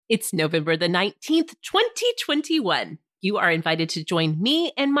It's November the 19th, 2021. You are invited to join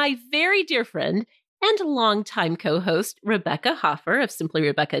me and my very dear friend and longtime co-host, Rebecca Hoffer of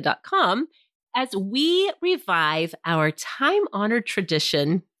simplyrebecca.com, as we revive our time-honored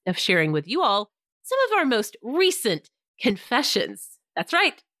tradition of sharing with you all some of our most recent confessions. That's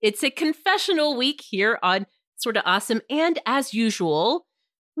right. It's a confessional week here on Sorta Awesome. And as usual,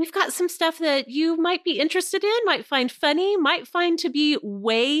 we've got some stuff that you might be interested in, might find funny, might find to be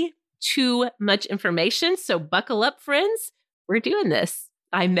way too much information. So buckle up, friends. We're doing this.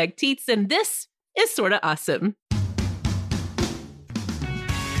 I'm Meg Tietz, and this is Sorta Awesome.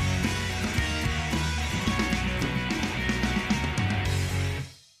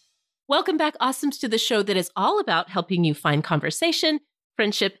 Welcome back, Awesomes, to the show that is all about helping you find conversation,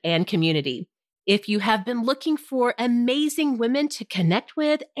 friendship, and community. If you have been looking for amazing women to connect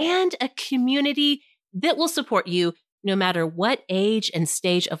with and a community that will support you no matter what age and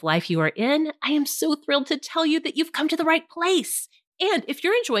stage of life you are in, I am so thrilled to tell you that you've come to the right place. And if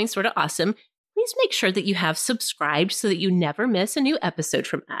you're enjoying Sorta Awesome, please make sure that you have subscribed so that you never miss a new episode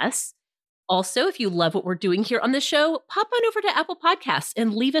from us. Also, if you love what we're doing here on the show, pop on over to Apple Podcasts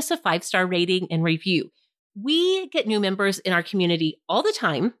and leave us a 5-star rating and review. We get new members in our community all the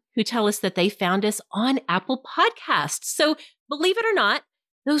time who tell us that they found us on Apple Podcasts. So believe it or not,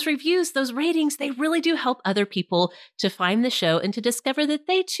 those reviews, those ratings, they really do help other people to find the show and to discover that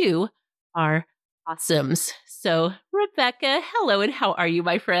they too are awesomes. So Rebecca, hello, and how are you,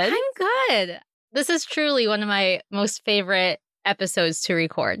 my friend? I'm good. This is truly one of my most favorite episodes to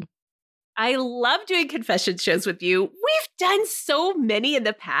record. I love doing confession shows with you. We've done so many in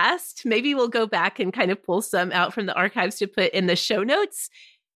the past. Maybe we'll go back and kind of pull some out from the archives to put in the show notes.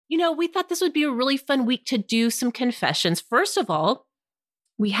 You know, we thought this would be a really fun week to do some confessions. First of all,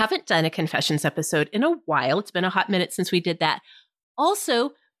 we haven't done a confessions episode in a while. It's been a hot minute since we did that.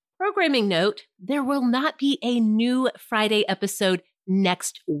 Also, programming note, there will not be a new Friday episode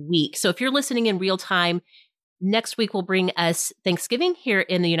next week. So if you're listening in real time, next week will bring us Thanksgiving here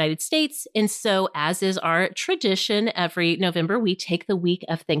in the United States. And so, as is our tradition, every November, we take the week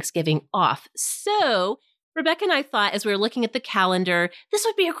of Thanksgiving off. So Rebecca and I thought, as we were looking at the calendar, this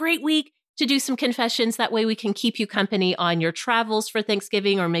would be a great week to do some confessions. That way we can keep you company on your travels for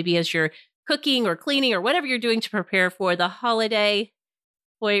Thanksgiving, or maybe as you're cooking or cleaning or whatever you're doing to prepare for the holiday.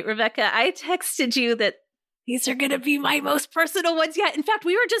 Boy, Rebecca, I texted you that these are going to be my most personal ones yet. In fact,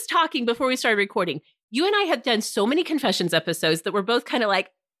 we were just talking before we started recording. You and I have done so many confessions episodes that we're both kind of like,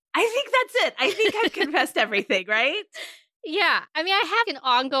 I think that's it. I think I've confessed everything, right? Yeah. I mean, I have an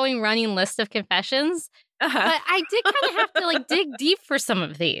ongoing running list of confessions, but I did kind of have to dig deep for some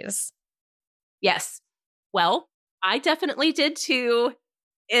of these. Yes. Well, I definitely did too.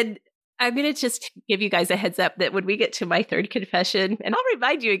 And I'm going to just give you guys a heads up that when we get to my third confession, and I'll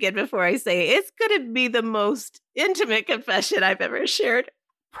remind you again before I say it's going to be the most intimate confession I've ever shared,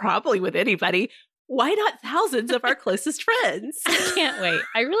 probably with anybody. Why not thousands of our closest friends? I can't wait.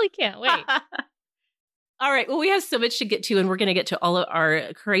 I really can't wait. All right. Well, we have so much to get to, and we're going to get to all of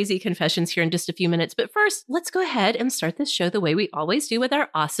our crazy confessions here in just a few minutes. But first, let's go ahead and start this show the way we always do with our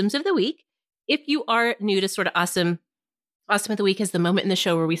Awesomes of the Week. If you are new to Sorta Awesome, Awesome of the Week is the moment in the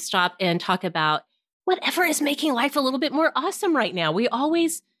show where we stop and talk about whatever is making life a little bit more awesome right now. We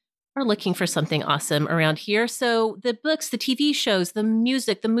always are looking for something awesome around here. So the books, the TV shows, the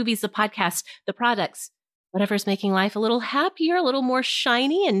music, the movies, the podcasts, the products, whatever's making life a little happier, a little more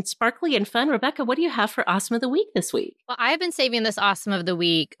shiny and sparkly and fun. Rebecca, what do you have for Awesome of the Week this week? Well, I've been saving this Awesome of the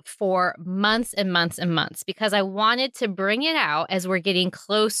Week for months and months and months because I wanted to bring it out as we're getting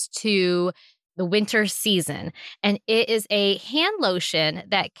close to the winter season. And it is a hand lotion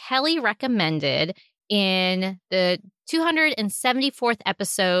that Kelly recommended in the 274th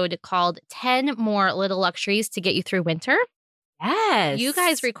episode called 10 More Little Luxuries to Get You Through Winter. Yes. You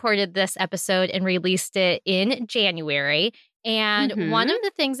guys recorded this episode and released it in January. And one of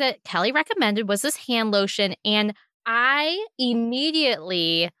the things that Kelly recommended was this hand lotion. And I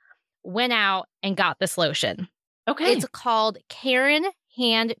immediately went out and got this lotion. Okay. It's called Karen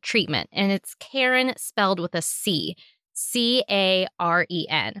Hand Treatment. And it's Karen spelled with a C.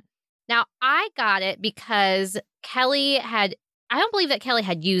 Caren. Now, I got it because I don't believe that Kelly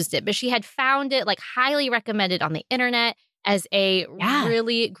had used it, but she had found it highly recommended on the internet as a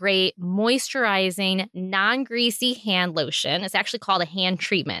really great moisturizing, non-greasy hand lotion. It's actually called a hand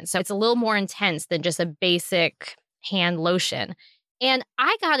treatment. So it's a little more intense than just a basic hand lotion. And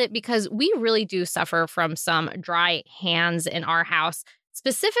I got it because we really do suffer from some dry hands in our house.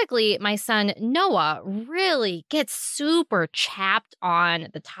 Specifically, my son Noah really gets super chapped on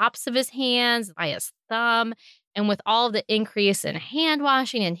the tops of his hands, by his thumb. And with all of the increase in hand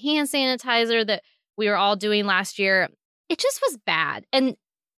washing and hand sanitizer that we were all doing last year, it just was bad. And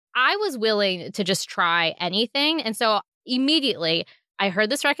I was willing to just try anything. And so immediately I heard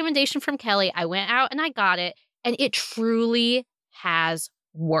this recommendation from Kelly. I went out and I got it, and it truly has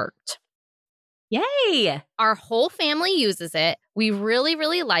worked. Yay! Our whole family uses it. We really,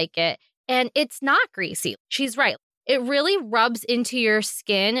 really like it. And it's not greasy. She's right. It really rubs into your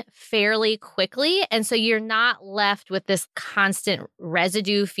skin fairly quickly. And so you're not left with this constant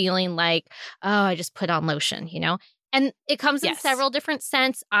residue feeling like, oh, I just put on lotion, you know? And it comes in several different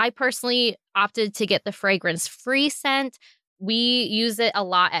scents. I personally opted to get the fragrance-free scent. We use it a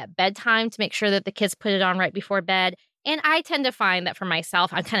lot at bedtime to make sure that the kids put it on right before bed. And I tend to find that for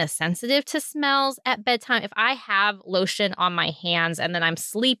myself, I'm kind of sensitive to smells at bedtime. If I have lotion on my hands and then I'm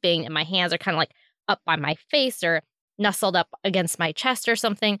sleeping and my hands are kind of like up by my face or nestled up against my chest or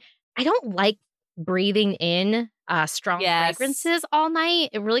something, I don't like breathing in strong fragrances all night.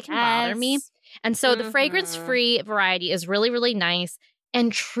 It really can bother me. And so the fragrance-free variety is really, really nice.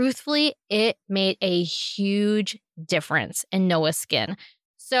 And truthfully, it made a huge difference in Noah's skin.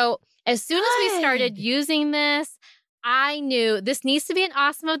 So as soon as we started using this, I knew this needs to be an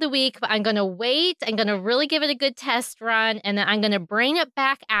awesome of the week, but I'm going to wait. I'm going to really give it a good test run. And then I'm going to bring it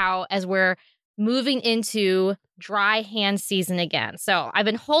back out as we're moving into dry hand season again. So I've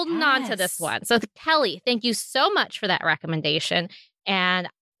been holding on to this one. So Kelly, thank you so much for that recommendation. And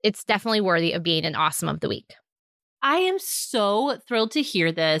it's definitely worthy of being an awesome of the week. I am so thrilled to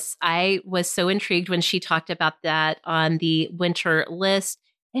hear this. I was so intrigued when she talked about that on the winter list.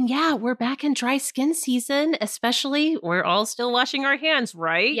 And yeah, we're back in dry skin season, especially we're all still washing our hands,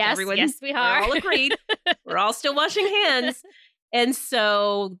 right? Yes, yes, we are. We're all agreed. We're all still washing hands. And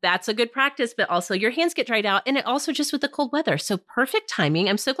so that's a good practice, but also your hands get dried out, and it also just with the cold weather. So perfect timing.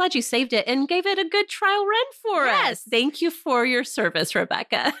 I'm so glad you saved it and gave it a good trial run for us. Thank you for your service,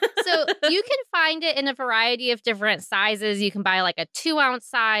 Rebecca. So you can find it in a variety of different sizes. You can buy like a 2-ounce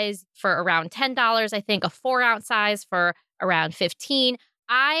size for around $10, I think, a 4-ounce size for around $15.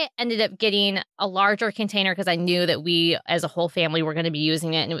 I ended up getting a larger container because I knew that we as a whole family were going to be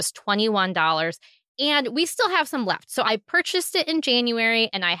using it, and it was $21. And we still have some left. So I purchased it in January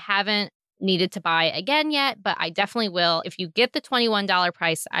and I haven't needed to buy again yet, but I definitely will. If you get the $21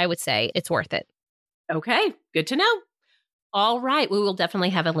 price, I would say it's worth it. Okay, good to know. All right. We will definitely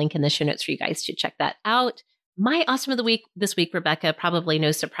have a link in the show notes for you guys to check that out. My awesome of the week this week, Rebecca, probably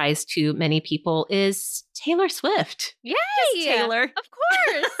no surprise to many people, is Taylor Swift. Yay! Just Taylor. Of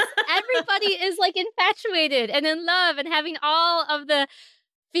course. Everybody is like infatuated and in love and having all of the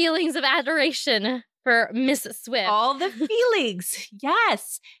feelings of adoration for Miss Swift. All the feelings.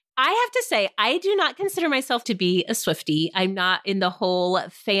 Yes. I have to say, I do not consider myself to be a Swiftie. I'm not in the whole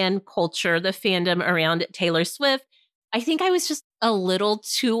fan culture, the fandom around Taylor Swift. I think I was just a little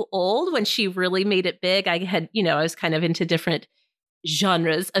too old when she really made it big. I had, I was kind of into different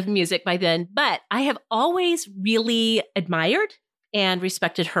genres of music by then, but I have always really admired and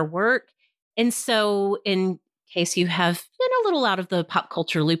respected her work. And so in case you have been a little out of the pop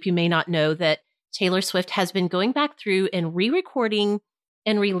culture loop, you may not know that Taylor Swift has been going back through and re-recording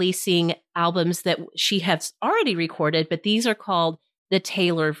and releasing albums that she has already recorded, but these are called the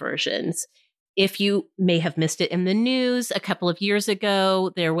Taylor versions. If you may have missed it in the news, a couple of years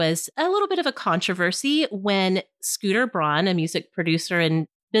ago, there was a little bit of a controversy when Scooter Braun, a music producer and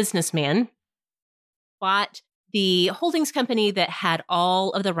businessman, bought the holdings company that had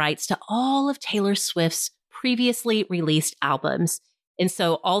all of the rights to all of Taylor Swift's previously released albums. And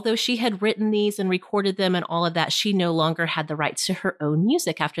so although she had written these and recorded them and all of that, she no longer had the rights to her own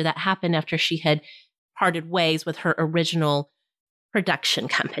music after that happened, after she had parted ways with her original production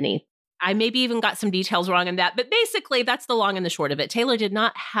company. I maybe even got some details wrong in that, but basically that's the long and the short of it. Taylor did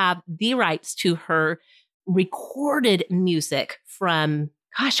not have the rights to her recorded music from,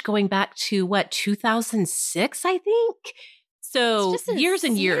 going back to 2006, I think? So years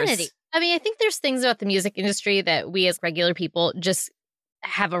and years. I mean, I think there's things about the music industry that we as regular people just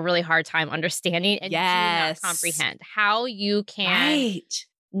have a really hard time understanding and do not comprehend. How you can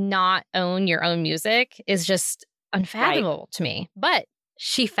not own your own music is just unfathomable to me. But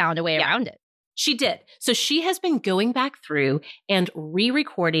she found a way around it. She did. So she has been going back through and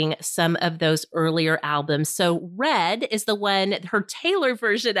re-recording some of those earlier albums. So Red is the one, her Taylor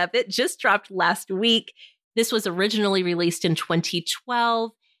version of it just dropped last week. This was originally released in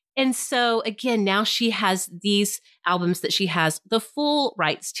 2012. And so again, now she has these albums that she has the full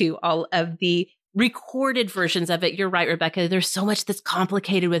rights to, all of the recorded versions of it. You're right, Rebecca. There's so much that's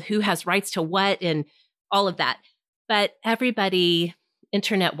complicated with who has rights to what and all of that. But everybody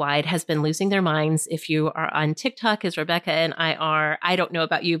internet-wide has been losing their minds. If you are on TikTok, as Rebecca and I are, I don't know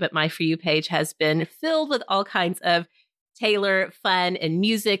about you, but my For You page has been filled with all kinds of Taylor fun and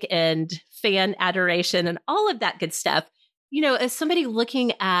music and fan adoration and all of that good stuff. You know, as somebody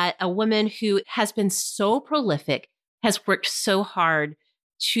looking at a woman who has been so prolific, has worked so hard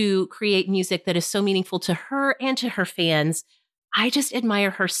to create music that is so meaningful to her and to her fans, I just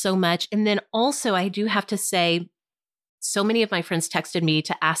admire her so much. And then also, I do have to say, so many of my friends texted me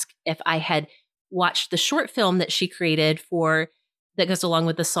to ask if I had watched the short film that she created that goes along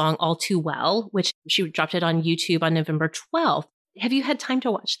with the song All Too Well, which she dropped it on YouTube on November 12th. Have you had time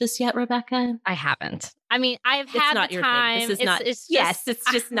to watch this yet, Rebecca? I haven't. I mean, I've had the time. This is not. It's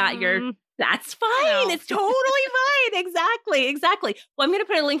just not your. That's fine. It's totally fine. Exactly. Well, I'm going to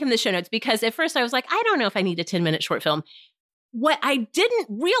put a link in the show notes because at first I was like, I don't know if I need a 10-minute short film. What I didn't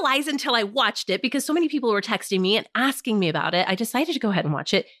realize until I watched it, because so many people were texting me and asking me about it, I decided to go ahead and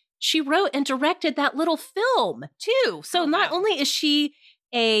watch it. She wrote and directed that little film too. So not only is she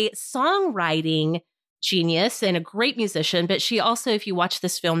a songwriting genius and a great musician, but she also, if you watch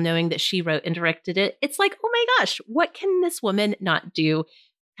this film knowing that she wrote and directed it, it's like, oh my gosh, what can this woman not do?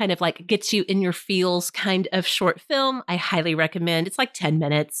 Kind of like gets you in your feels kind of short film. I highly recommend. It's like 10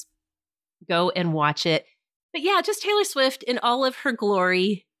 minutes. Go and watch it. But yeah, just Taylor Swift in all of her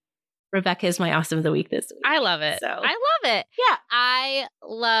glory. Rebecca is my awesome of the week this week. I love it. I love it. Yeah. I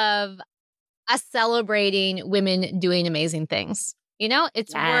love us celebrating women doing amazing things. You know,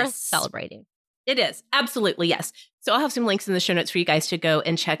 it's worth celebrating. It is. Absolutely. Yes. So I'll have some links in the show notes for you guys to go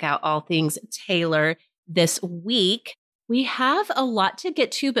and check out all things Taylor this week. We have a lot to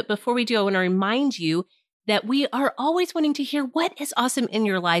get to, but before we do, I want to remind you that we are always wanting to hear what is awesome in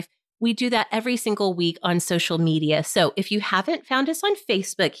your life. We do that every single week on social media. So if you haven't found us on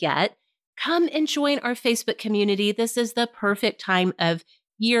Facebook yet, come and join our Facebook community. This is the perfect time of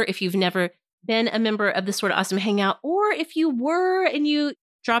year if you've never been a member of the Sort of Awesome Hangout, or if you were and you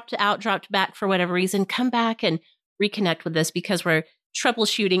dropped back for whatever reason, come back and reconnect with us because we're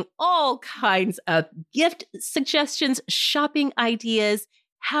troubleshooting all kinds of gift suggestions, shopping ideas,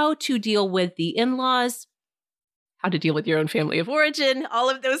 how to deal with the in-laws, how to deal with your own family of origin, all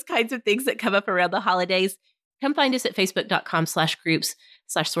of those kinds of things that come up around the holidays. Come find us at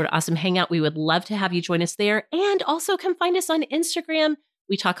facebook.com/groups/sortaawesome hangout. We would love to have you join us there. And also come find us on Instagram.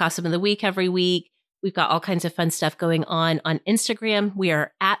 We talk Awesome of the Week every week. We've got all kinds of fun stuff going on Instagram. We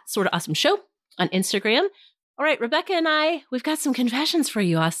are at Sorta Awesome Show on Instagram. All right, Rebecca and we've got some confessions for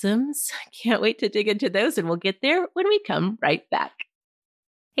you, Awesomes. Can't wait to dig into those, and we'll get there when we come right back.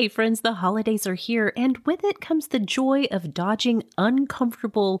 Hey friends, the holidays are here, and with it comes the joy of dodging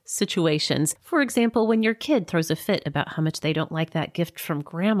uncomfortable situations. For example, when your kid throws a fit about how much they don't like that gift from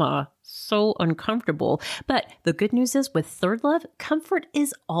grandma. So uncomfortable. But the good news is with Third Love, comfort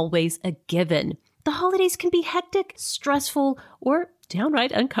is always a given. The holidays can be hectic, stressful, or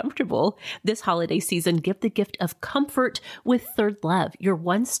downright uncomfortable. This holiday season, give the gift of comfort with Third Love, your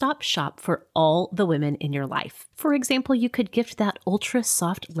one-stop shop for all the women in your life. For example, you could gift that ultra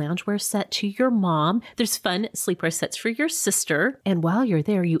soft loungewear set to your mom. There's fun sleepwear sets for your sister. And while you're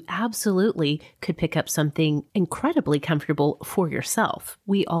there, you absolutely could pick up something incredibly comfortable for yourself.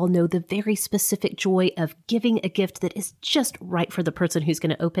 We all know the very specific joy of giving a gift that is just right for the person who's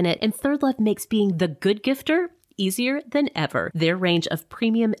going to open it. And Third Love makes being the good gifter easier than ever. Their range of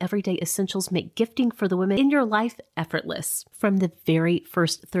premium everyday essentials make gifting for the women in your life effortless. From the very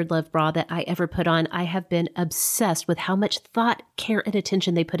first Third Love bra that I ever put on, I have been obsessed with how much thought, care, and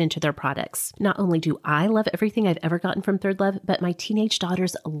attention they put into their products. Not only do I love everything I've ever gotten from Third Love, but my teenage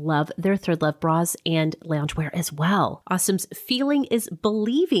daughters love their Third Love bras and loungewear as well. Awesome's feeling is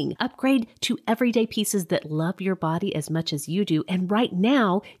believing. Upgrade to everyday pieces that love your body as much as you do. And right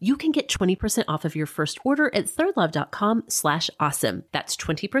now, you can get 20% off of your first order at thirdlove.com/awesome. That's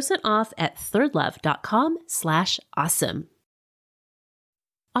 20% off at thirdlove.com/awesome.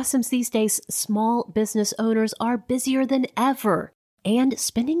 Awesomes these days, small business owners are busier than ever. And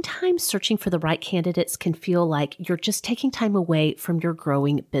spending time searching for the right candidates can feel like you're just taking time away from your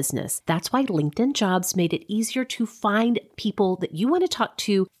growing business. That's why LinkedIn Jobs made it easier to find people that you want to talk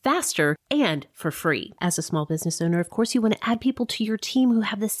to faster and for free. As a small business owner, of course, you want to add people to your team who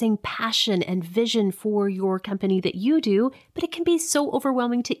have the same passion and vision for your company that you do, but it can be so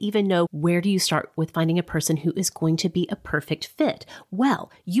overwhelming to even know where do you start with finding a person who is going to be a perfect fit.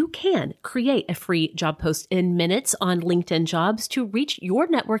 Well, you can create a free job post in minutes on LinkedIn Jobs to reach your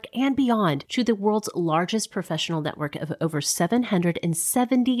network and beyond to the world's largest professional network of over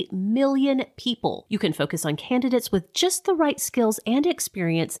 770 million people. You can focus on candidates with just the right skills and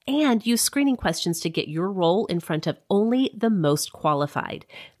experience and use screening questions to get your role in front of only the most qualified.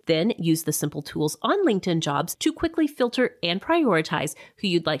 Then use the simple tools on LinkedIn Jobs to quickly filter and prioritize who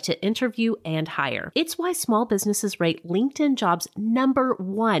you'd like to interview and hire. It's why small businesses rate LinkedIn Jobs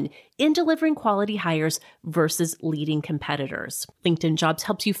 #1 in delivering quality hires versus leading competitors. LinkedIn Jobs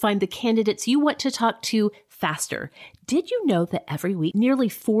helps you find the candidates you want to talk to faster. Did you know that every week, nearly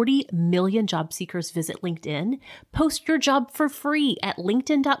 40 million job seekers visit LinkedIn? Post your job for free at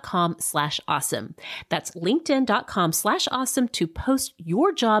linkedin.com/awesome. That's linkedin.com/awesome to post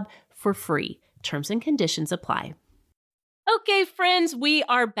your job for free. Terms and conditions apply. Okay, friends, we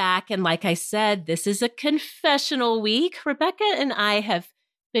are back. And like I said, this is a confessional week. Rebecca and I have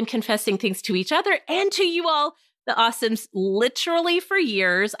been confessing things to each other and to you all, the Awesomes, literally for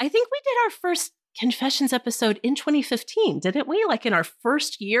years. I think we did our first confessions episode in 2015, didn't we? Like in our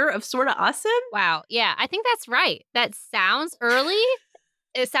first year of Sorta Awesome? Wow. Yeah, I think that's right. That sounds early.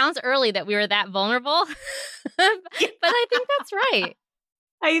 It sounds early that we were that vulnerable, but I think that's right.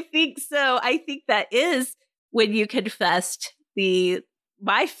 I think so. I think that is when you confessed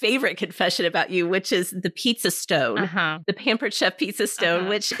my favorite confession about you, which is the pizza stone, the Pampered Chef pizza stone,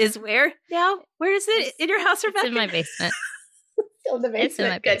 which is where now? Where is it? In your house, Rebecca? It's in my basement. Still in the basement. It's in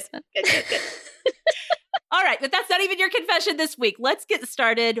my basement. Good. All right, but that's not even your confession this week. Let's get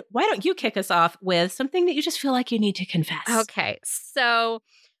started. Why don't you kick us off with something that you just feel like you need to confess? Okay, so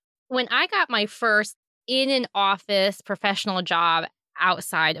when I got my first in-an-office professional job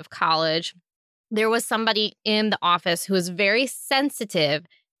outside of college, there was somebody in the office who was very sensitive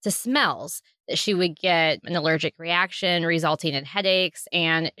to smells, that she would get an allergic reaction resulting in headaches.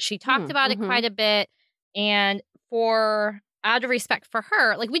 And she talked about it quite a bit. And out of respect for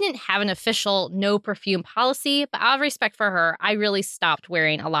her, like we didn't have an official no perfume policy, but out of respect for her, I really stopped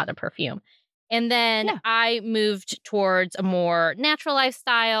wearing a lot of perfume. And then I moved towards a more natural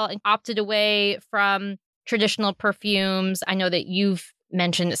lifestyle and opted away from traditional perfumes. I know that you've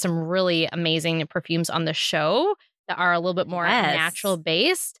mentioned some really amazing perfumes on the show that are a little bit more natural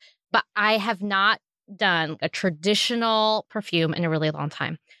based, but I have not done a traditional perfume in a really long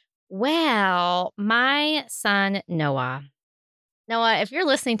time. Well, my son, Noah, if you're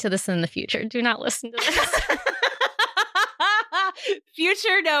listening to this in the future, do not listen to this.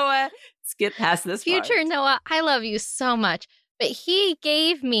 Future Noah, skip past this part. Future Noah, I love you so much. But he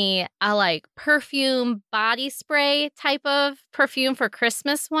gave me a perfume body spray type of perfume for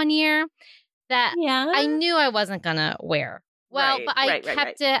Christmas one year that I knew I wasn't going to wear. Well, but I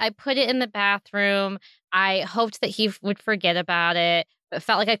kept it. I put it in the bathroom. I hoped that he would forget about it, but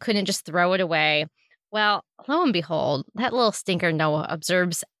felt like I couldn't just throw it away. Well, lo and behold, that little stinker Noah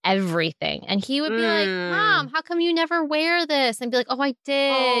observes everything. And he would be like, Mom, how come you never wear this? And be like, oh, I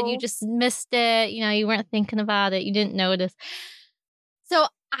did. You just missed it. You weren't thinking about it. You didn't notice. So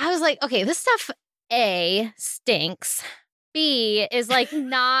I was like, okay, this stuff, A, stinks. B, is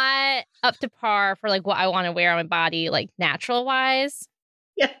not up to par for what I want to wear on my body, natural wise.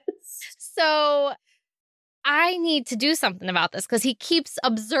 Yes. So I need to do something about this because he keeps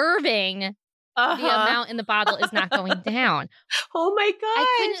observing the amount in the bottle is not going down. Oh my gosh.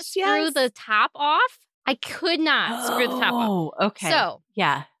 I couldn't screw the top off. I could not screw the top off. Oh, okay. So,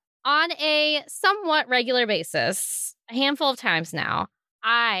 yeah. On a somewhat regular basis, a handful of times now,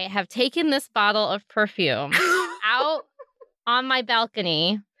 I have taken this bottle of perfume out on my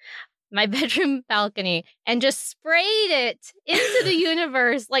balcony, my bedroom balcony, and just sprayed it into the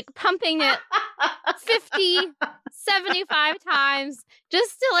universe, pumping it 50, 75 times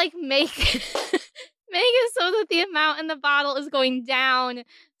just to make it so that the amount in the bottle is going down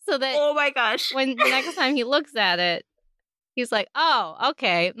so that oh my gosh, when the next time he looks at it, he's like, oh,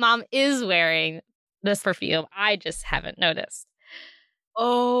 okay, Mom is wearing this perfume. I just haven't noticed.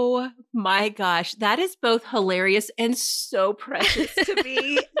 Oh my gosh, that is both hilarious and so precious to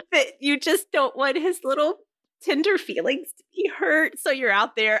me that you just don't want his little tender feelings to be hurt. So you're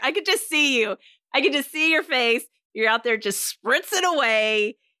out there. I could just see you. I could just see your face. You're out there just spritzing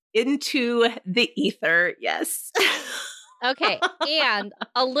away into the ether. Yes. Okay. And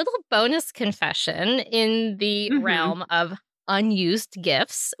a little bonus confession in the realm of unused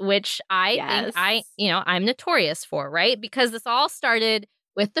gifts, which I think I'm notorious for, right? Because this all started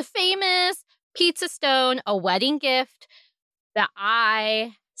with the famous pizza stone, a wedding gift that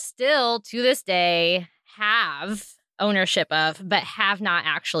I still to this day have ownership of, but have not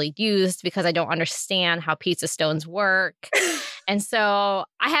actually used because I don't understand how pizza stones work. And so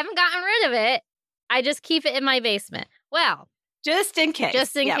I haven't gotten rid of it. I just keep it in my basement. Well, Just in case.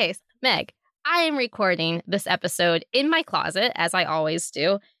 Just in case. Meg, I am recording this episode in my closet, as I always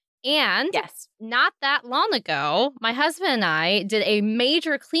do. And not that long ago, my husband and I did a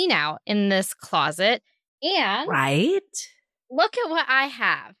major clean out in this closet. And look at what I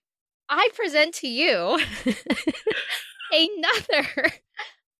have. I present to you another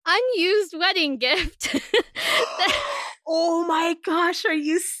unused wedding gift. Oh my gosh, are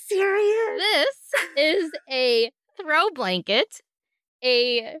you serious? This is a throw blanket,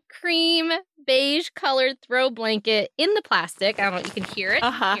 a cream beige colored throw blanket in the plastic. I don't know if you can hear it.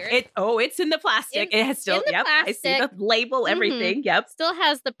 It's in the plastic. It has still, I see the label, everything. Yep. Still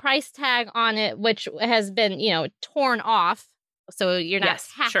has the price tag on it, which has been, torn off. So you're not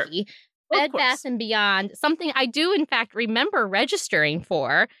happy. Sure. Bed Bath & Beyond, something I do, in fact, remember registering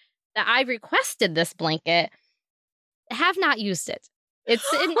for, that I requested this blanket, have not used it. It's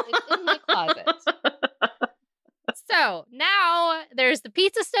in my closet. So now there's the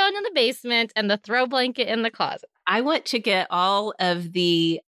pizza stone in the basement and the throw blanket in the closet. I want to get all of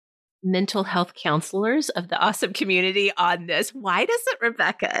the mental health counselors of the awesome community on this. Why doesn't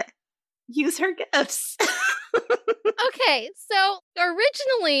Rebecca use her gifts? Okay, so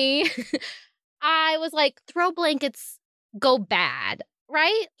originally I was like, throw blankets go bad,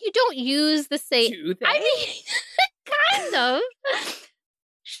 right? You don't use the same. Do they? I mean, kind of.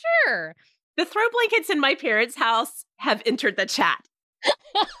 Sure. The throw blankets in my parents' house have entered the chat.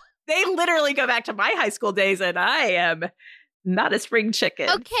 They literally go back to my high school days, and I am not a spring chicken.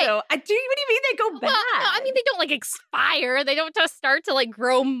 Okay. So what do you mean they go bad? Well, no, I mean, they don't like expire. They don't just start to like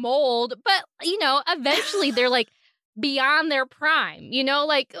grow mold. But, eventually they're like beyond their prime,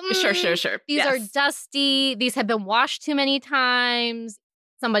 Sure. These are dusty. These have been washed too many times.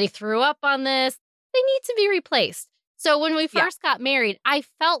 Somebody threw up on this. They need to be replaced. So when we first got married, I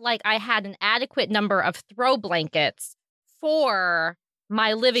felt like I had an adequate number of throw blankets for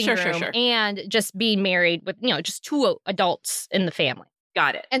my living room and just being married with, just two adults in the family.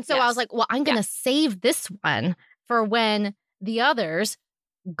 Got it. And so I was like, well, I'm going to save this one for when the others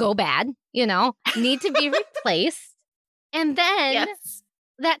go bad, need to be replaced. And then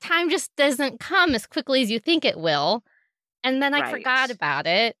that time just doesn't come as quickly as you think it will. And then I forgot about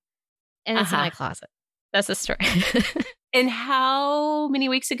it. And it's in my closet. That's the story. And how many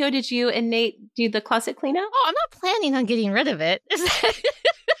weeks ago did you and Nate do the closet clean out? Oh, I'm not planning on getting rid of it. No.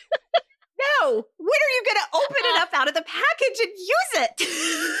 When are you going to open it up out of the package and use it?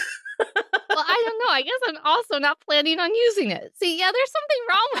 Well, I don't know. I guess I'm also not planning on using it. See, there's something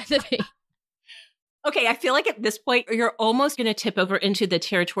wrong with me. Okay, I feel like at this point, you're almost going to tip over into the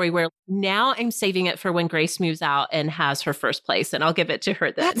territory where now I'm saving it for when Grace moves out and has her first place, and I'll give it to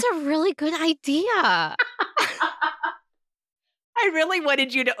her then. That's a really good idea. I really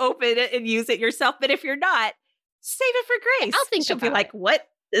wanted you to open it and use it yourself, but if you're not, save it for Grace. I'll think She'll be like, what?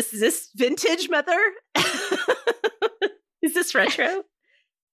 Is this vintage, mother? Is this retro?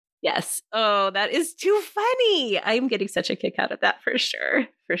 Yes. Oh, that is too funny. I'm getting such a kick out of that for sure.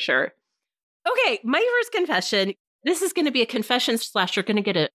 For sure. Okay, my first confession. This is going to be a confession / you're going to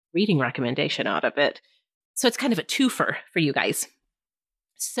get a reading recommendation out of it. So it's kind of a twofer for you guys.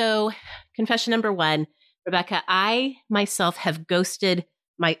 So confession number 1, Rebecca, I myself have ghosted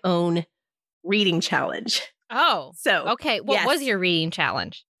my own reading challenge. Oh, so okay. What was your reading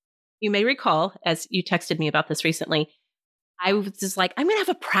challenge? You may recall, as you texted me about this recently, I was just like, I'm going to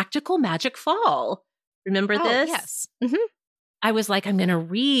have a practical magic fall. Remember this? Yes. Mm-hmm. I was like, I'm going to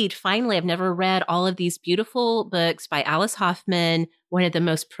read. Finally, I've never read all of these beautiful books by Alice Hoffman, one of the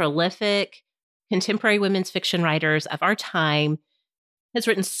most prolific contemporary women's fiction writers of our time. Has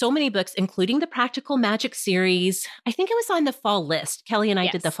written so many books, including the Practical Magic series. I think it was on the fall list. Kelly and I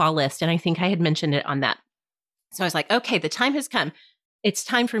did the fall list, and I think I had mentioned it on that. So I was like, okay, the time has come. It's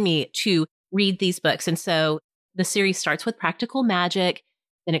time for me to read these books. And so the series starts with Practical Magic,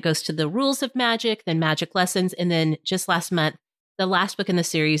 then it goes to the Rules of Magic, then Magic Lessons, and then just last month, the last book in the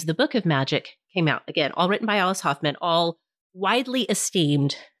series, The Book of Magic, came out. Again, all written by Alice Hoffman, all widely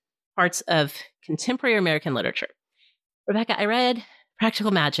esteemed parts of contemporary American literature. Rebecca, I read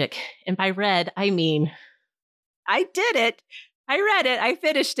Practical Magic, and by read, I mean, I did it. I read it. I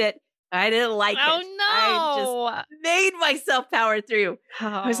finished it. I didn't like it. Oh, no. I just made myself power through.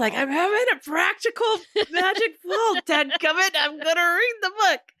 I was like, I'm having a practical magic fall. Dadgummit, I'm going to read the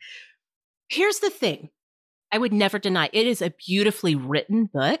book. Here's the thing. I would never deny it is a beautifully written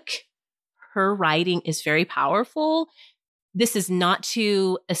book. Her writing is very powerful. This is not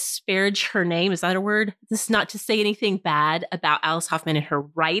to asparage her name. Is that a word? This is not to say anything bad about Alice Hoffman and her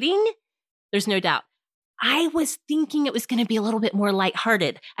writing. There's no doubt. I was thinking it was going to be a little bit more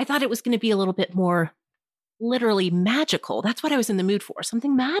lighthearted. I thought it was going to be a little bit more literally magical. That's what I was in the mood for,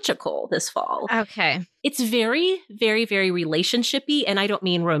 something magical this fall. Okay. It's very, very, very relationship-y, and I don't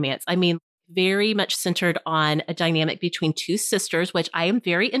mean romance. I mean very much centered on a dynamic between two sisters, which I am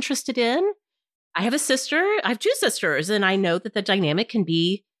very interested in. I have two sisters, and I know that the dynamic can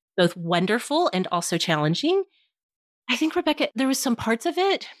be both wonderful and also challenging. I think, Rebecca, there was some parts of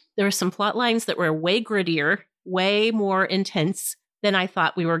it, there were some plot lines that were way grittier, way more intense than I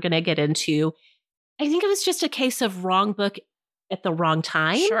thought we were going to get into. I think it was just a case of wrong book at the wrong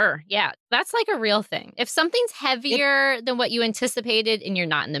time. Sure. Yeah. That's like a real thing. If something's heavier than what you anticipated and you're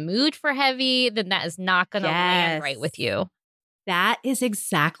not in the mood for heavy, then that is not going to land right with you. That is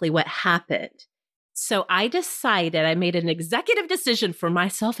exactly what happened. So I made an executive decision for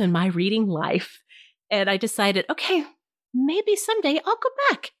myself and my reading life. And I decided, okay, maybe someday I'll go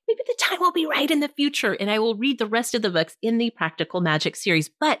back. Maybe the time will be right in the future and I will read the rest of the books in the Practical Magic series.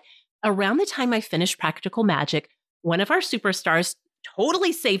 But around the time I finished Practical Magic, one of our superstars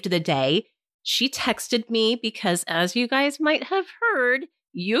totally saved the day. She texted me because, as you guys might have heard,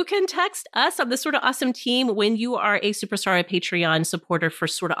 you can text us on the Sorta Awesome team when you are a superstar, a Patreon supporter for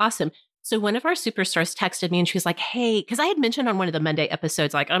Sorta Awesome. So one of our superstars texted me and she was like, hey, because I had mentioned on one of the Monday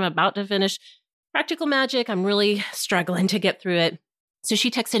episodes, like, I'm about to finish Practical Magic. I'm really struggling to get through it. So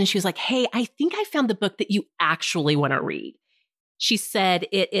she texted and she was like, hey, I think I found the book that you actually want to read. She said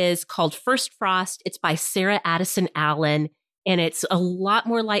it is called First Frost. It's by Sarah Addison Allen, and it's a lot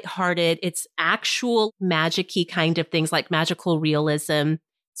more lighthearted. It's actual magic-y kind of things like magical realism.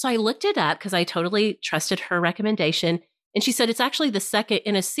 So I looked it up because I totally trusted her recommendation. And she said it's actually the second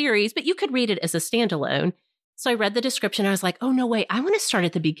in a series, but you could read it as a standalone. So I read the description. I was like, oh, no, wait, I want to start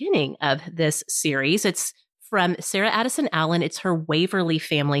at the beginning of this series. It's from Sarah Addison Allen. It's her Waverly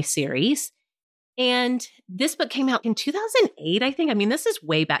Family series. And this book came out in 2008, I think. I mean, this is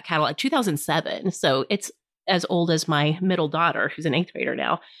way back catalog, 2007. So it's as old as my middle daughter, who's an 8th grader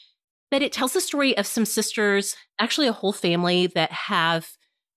now. But it tells the story of some sisters, actually a whole family that have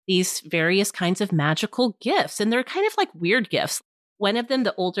these various kinds of magical gifts. And they're kind of like weird gifts. One of them,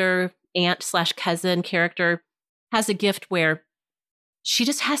 the older aunt/cousin character, has a gift where she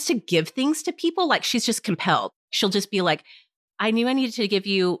just has to give things to people. Like she's just compelled. She'll just be like, I knew I needed to give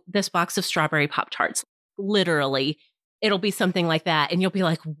you this box of strawberry Pop-Tarts. Literally, it'll be something like that. And you'll be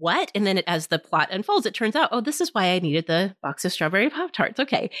like, what? And then as the plot unfolds, it turns out, oh, this is why I needed the box of strawberry Pop-Tarts.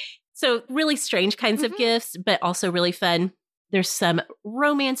 Okay. So really strange kinds of gifts, but also really fun. There's some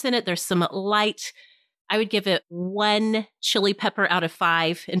romance in it. There's some light. I would give it 1 chili pepper out of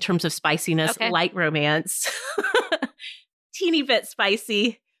 5 in terms of spiciness, light romance. Teeny bit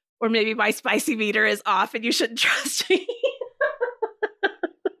spicy, or maybe my spicy meter is off and you shouldn't trust me.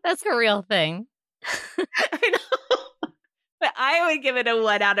 That's a real thing. I know. But I would give it a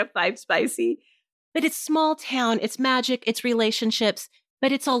 1 out of 5 spicy. But it's small town, it's magic, it's relationships,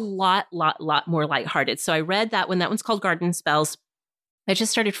 but it's a lot more lighthearted. So I read that one. That one's called Garden Spells. I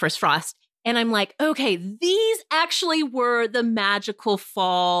just started First Frost. And I'm like, okay, these actually were the magical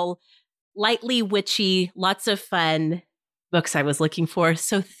fall, lightly witchy, lots of fun books I was looking for.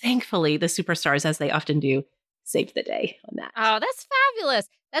 So thankfully, the superstars, as they often do, saved the day on that. Oh, that's fabulous.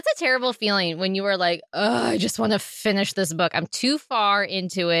 That's a terrible feeling when you were like, oh, I just want to finish this book. I'm too far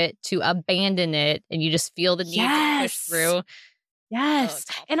into it to abandon it. And you just feel the need to push through. Yes.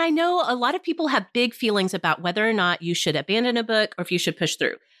 Oh, and I know a lot of people have big feelings about whether or not you should abandon a book or if you should push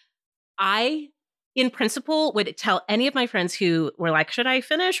through. I, in principle, would tell any of my friends who were like, should I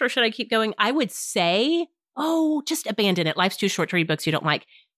finish or should I keep going? I would say, oh, just abandon it. Life's too short to read books you don't like.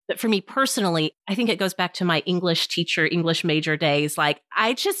 But for me personally, I think it goes back to my English teacher, English major days. Like,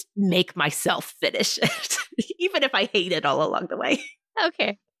 I just make myself finish it, even if I hate it all along the way.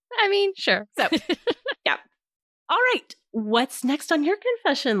 Okay. I mean, sure. So, yeah. All right. What's next on your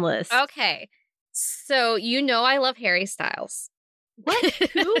confession list? Okay. So, I love Harry Styles. What?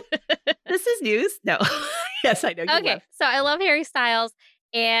 Who? This is news? No. Yes, I know you Okay. love. So, I love Harry Styles,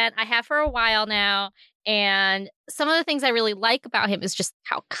 and I have for a while now. And some of the things I really like about him is just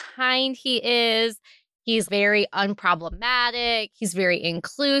how kind he is. He's very unproblematic. He's very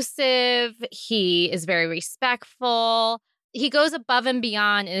inclusive. He is very respectful. He goes above and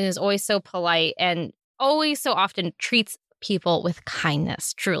beyond and is always so polite and always so often treats people with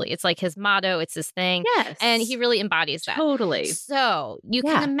kindness. Truly. It's like his motto. It's his thing. Yes. And he really embodies that. Totally. So you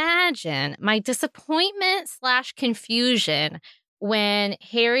can imagine my disappointment/confusion when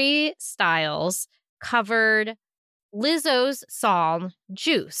Harry Styles covered Lizzo's song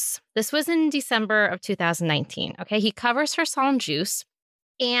Juice. This was in December of 2019. Okay. He covers her song Juice.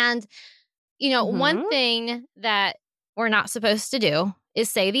 And, one thing that we're not supposed to do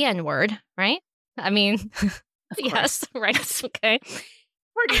is say the N-word, right? I mean, yes, right. Okay.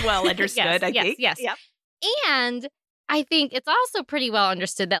 Pretty well understood, I think. Yes. Yep. And I think it's also pretty well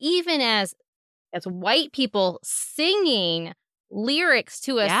understood that even as white people singing lyrics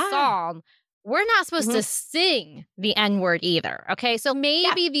to a song, we're not supposed to sing the N-word either. Okay. So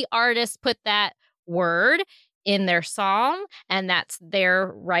maybe the artist put that word in their song, and that's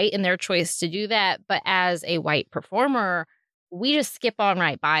their right and their choice to do that. But as a white performer, we just skip on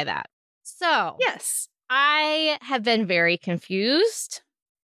right by that. So yes, I have been very confused,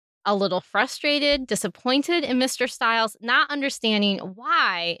 a little frustrated, disappointed in Mr. Styles, not understanding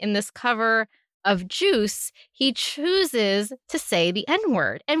why in this cover of Juice he chooses to say the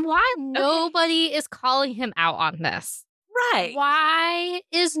N-word and why nobody is calling him out on this. Right. Why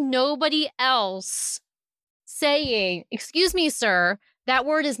is nobody else saying, excuse me, sir, that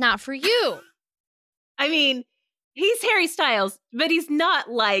word is not for you? I mean, he's Harry Styles, but he's not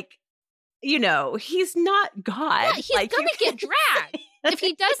like, he's not God. Yeah, he's like, going to get dragged. If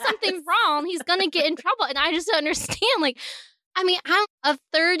he does something wrong, he's going to get in trouble. And I just don't understand. I'm a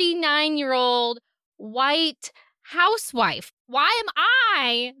 39-year-old white housewife. Why am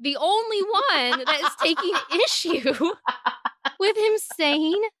I the only one that is taking issue with him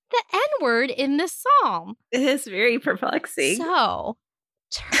saying the N-word in this song? It is very perplexing. So,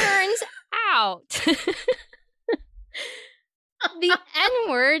 turns out the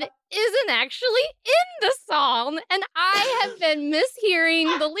N-word isn't actually in the song, and I have been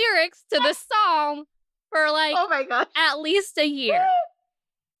mishearing the lyrics to the song for oh my gosh, at least a year.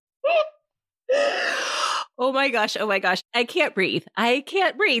 Oh my gosh. I can't breathe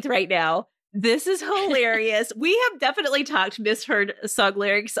right now. This is hilarious. We have definitely misheard song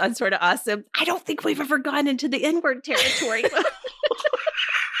lyrics on Sort of Awesome. I don't think we've ever gone into the N-word territory.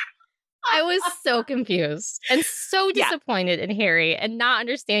 I was so confused and so disappointed in Harry and not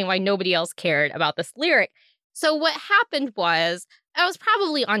understanding why nobody else cared about this lyric. So what happened was I was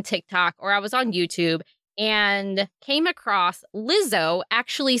probably on TikTok or I was on YouTube and came across Lizzo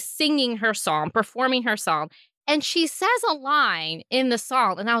actually singing her song, performing her song. And she says a line in the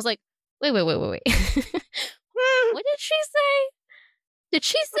song. And I was like, wait. What did she say? Did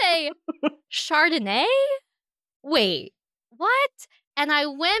she say Chardonnay? Wait, what? And I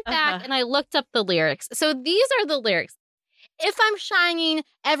went back and I looked up the lyrics. So these are the lyrics. If I'm shining,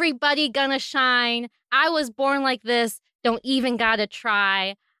 everybody gonna shine. I was born like this, don't even gotta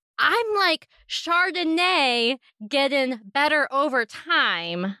try. I'm like Chardonnay getting better over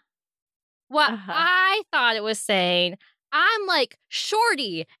time. What I thought it was saying, I'm like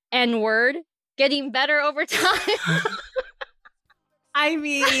Shorty N-word getting better over time. I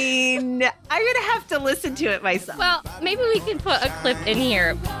mean, I'm going to have to listen to it myself. Well, maybe we can put a clip in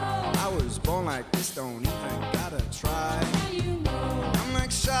here. I was born like this, don't even gotta try. I'm like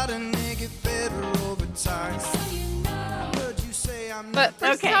Chardonnay, get better over time. But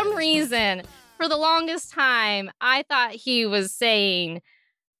for some reason, for the longest time, I thought he was saying,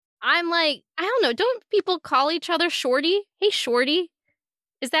 I'm like, I don't know, don't people call each other Shorty? Hey, Shorty.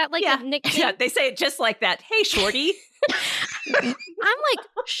 Is that like a nickname? Yeah, they say it just like that. Hey, Shorty. I'm like,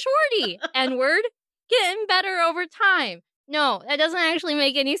 Shorty, N-word, getting better over time. No, that doesn't actually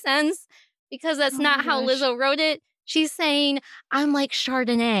make any sense because that's not how Lizzo wrote it. She's saying, I'm like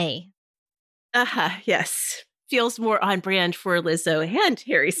Chardonnay. Yes. Feels more on brand for Lizzo and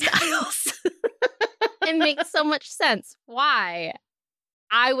Harry Styles. It makes so much sense. Why?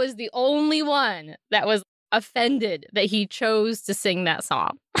 I was the only one that was offended that he chose to sing that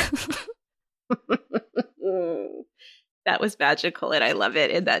song. That was magical and I love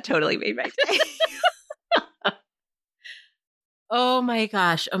it. And that totally made my day. Oh my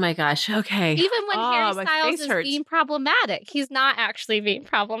gosh. Okay. Even when Harry Styles is being problematic, he's not actually being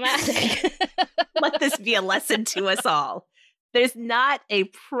problematic. Let this be a lesson to us all. There's not a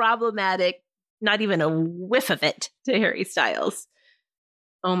problematic, not even a whiff of it to Harry Styles.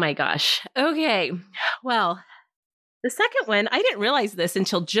 Oh my gosh. Okay. Well, the second one, I didn't realize this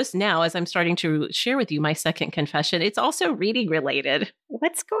until just now as I'm starting to share with you my second confession. It's also reading related.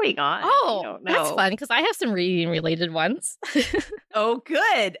 What's going on? Oh, that's fun because I have some reading related ones. Oh,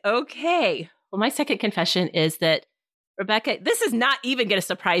 good. Okay. Well, my second confession is that, Rebecca, this is not even going to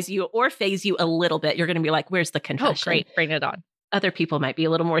surprise you or faze you a little bit. You're going to be like, where's the confession? Oh, great. Bring it on. Other people might be a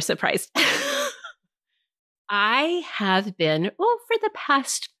little more surprised. I have been, for the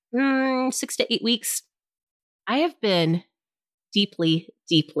past 6 to 8 weeks, I have been deeply,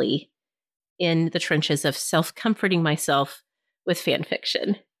 deeply in the trenches of self-comforting myself with fan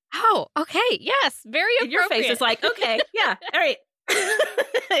fiction. Oh, okay. Yes. Very appropriate. Your face is like, okay, yeah, all right.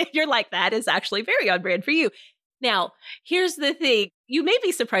 You're like, that is actually very on brand for you. Now, here's the thing. you may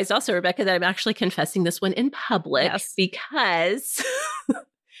be surprised also, Rebecca, that I'm actually confessing this one in public because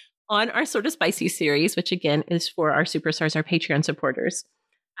on our Sort of Spicy series, which again is for our superstars, our Patreon supporters,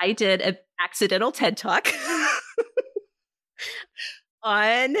 I did an accidental TED Talk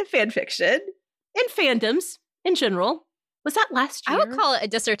on fan fiction and fandoms in general. Was that last year? I would call it a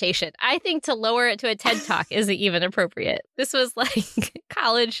dissertation. I think to lower it to a TED Talk isn't even appropriate. This was like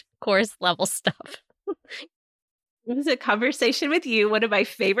college course level stuff. It was a conversation with you, one of my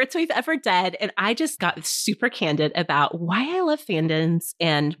favorites we've ever done. And I just got super candid about why I love fandoms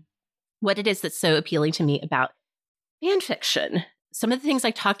and what it is that's so appealing to me about fan fiction. Some of the things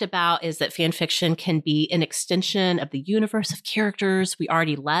I talked about is that fan fiction can be an extension of the universe of characters we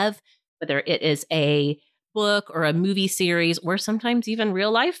already love, whether it is a book or a movie series, or sometimes even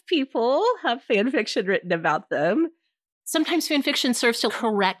real life people have fan fiction written about them. Sometimes fan fiction serves to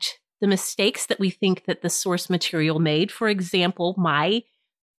correct the mistakes that we think that the source material made. For example, my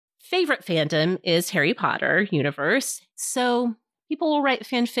favorite fandom is Harry Potter universe. So people will write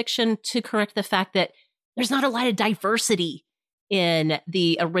fan fiction to correct the fact that there's not a lot of diversity in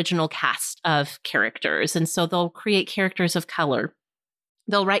the original cast of characters. And so they'll create characters of color.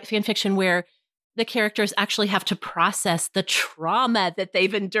 They'll write fan fiction where the characters actually have to process the trauma that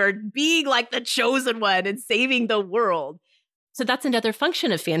they've endured being like the chosen one and saving the world. So that's another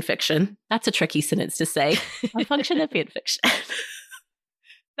function of fan fiction. That's a tricky sentence to say. A function of fan fiction.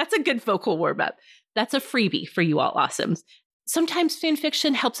 That's a good vocal warm-up. That's a freebie for you all awesomes. Sometimes fan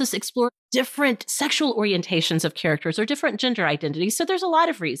fiction helps us explore different sexual orientations of characters or different gender identities. So there's a lot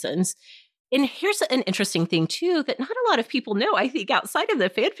of reasons. And here's an interesting thing, too, that not a lot of people know, I think, outside of the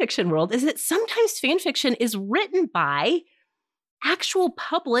fan fiction world, is that sometimes fan fiction is written by actual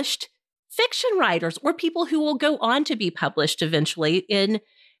published fiction writers or people who will go on to be published eventually in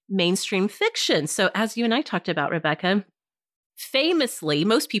mainstream fiction. So as you and I talked about, Rebecca, famously,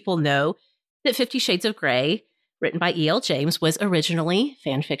 most people know that 50 Shades of Grey, written by E.L. James, was originally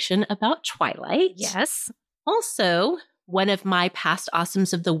fan fiction about Twilight. Yes. Also, one of my past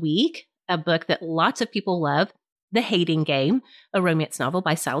awesomes of the week, a book that lots of people love, The Hating Game, a romance novel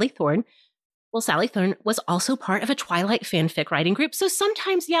by Sally Thorne. Well, Sally Thorne was also part of a Twilight fanfic writing group. So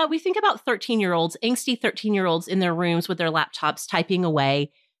sometimes, yeah, we think about 13-year-olds, angsty 13-year-olds in their rooms with their laptops typing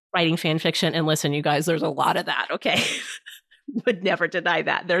away, writing fan fiction. And listen, you guys, there's a lot of that, okay? Would never deny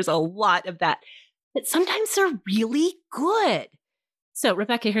that. There's a lot of that. But sometimes they're really good. So,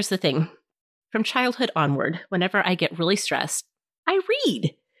 Rebecca, here's the thing. From childhood onward, whenever I get really stressed, I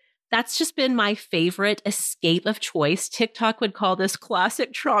read. That's just been my favorite escape of choice. TikTok would call this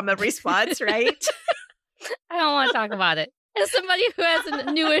classic trauma response, right? I don't want to talk about it. As somebody who has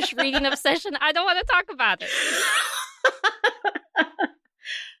a newish reading obsession, I don't want to talk about it.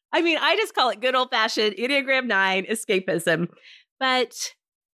 I mean, I just call it good old-fashioned Enneagram 9 escapism. But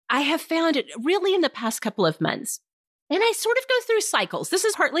I have found it really in the past couple of months. And I sort of go through cycles. This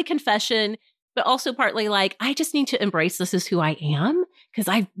is partly confession, but also partly like, I just need to embrace this is who I am,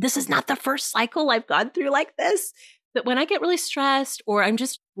 because this is not the first cycle I've gone through like this. But when I get really stressed or I'm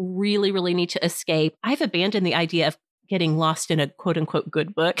just really, really need to escape, I've abandoned the idea of getting lost in a quote unquote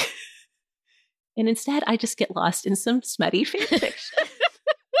good book. And instead, I just get lost in some smutty fan fiction.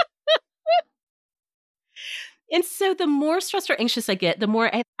 And so the more stressed or anxious I get, the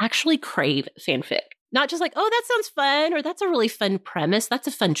more I actually crave fanfic. Not just like, oh, that sounds fun, or that's a really fun premise. That's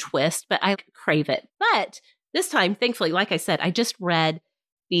a fun twist, but I crave it. But this time, thankfully, like I said, I just read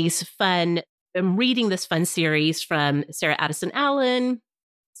I'm reading this fun series from Sarah Addison Allen.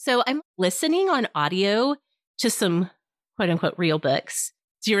 So I'm listening on audio to some quote unquote real books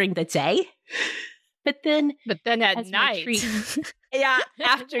during the day. But then at night. Yeah,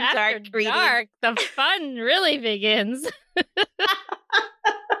 after dark reading. The fun really begins.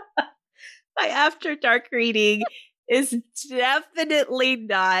 My after dark reading is definitely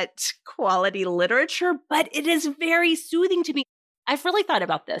not quality literature, but it is very soothing to me. I've really thought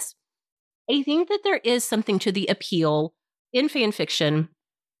about this. I think that there is something to the appeal in fan fiction.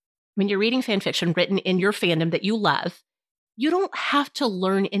 When you're reading fan fiction written in your fandom that you love, you don't have to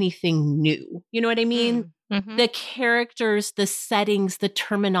learn anything new. You know what I mean? Mm-hmm. The characters, the settings, the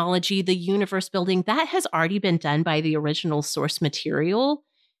terminology, the universe building, that has already been done by the original source material.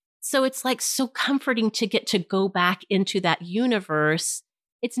 So it's like so comforting to get to go back into that universe.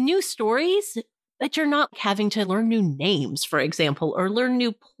 It's new stories, but you're not having to learn new names, for example, or learn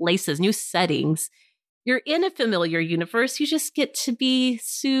new places, new settings. You're in a familiar universe. You just get to be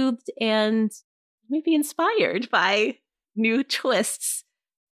soothed and maybe inspired by new twists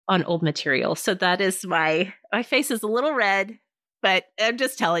on old material. So that is my face is a little red, but I'm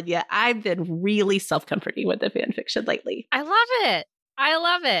just telling you, I've been really self-comforting with the fan fiction lately. I love it. I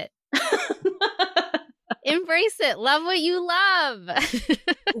love it. Embrace it. Love what you love.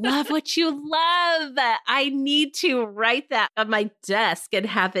 Love what you love. I need to write that on my desk and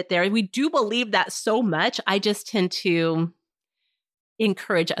have it there. We do believe that so much. I just tend to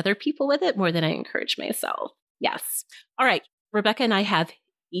encourage other people with it more than I encourage myself. Yes. All right. Rebecca and I have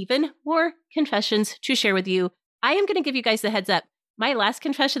even more confessions to share with you. I am going to give you guys the heads up. My last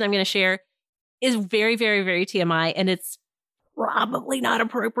confession I'm going to share is very, very, very TMI, and it's probably not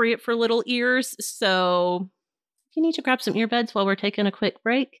appropriate for little ears. So if you need to grab some earbuds while we're taking a quick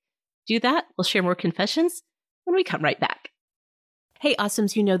break, do that. We'll share more confessions when we come right back. Hey,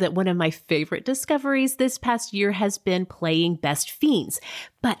 Awesomes, you know that one of my favorite discoveries this past year has been playing Best Fiends.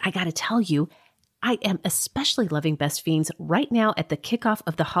 But I got to tell you, I am especially loving Best Fiends right now at the kickoff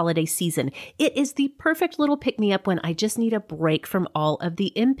of the holiday season. It is the perfect little pick-me-up when I just need a break from all of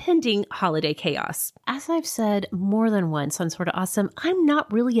the impending holiday chaos. As I've said more than once on Sorta Awesome, I'm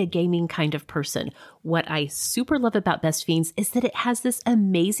not really a gaming kind of person. What I super love about Best Fiends is that it has this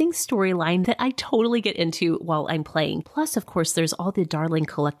amazing storyline that I totally get into while I'm playing. Plus, of course, there's all the darling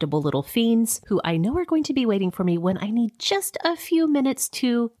collectible little fiends who I know are going to be waiting for me when I need just a few minutes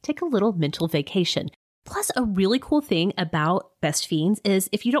to take a little mental vacation. Plus, a really cool thing about Best Fiends is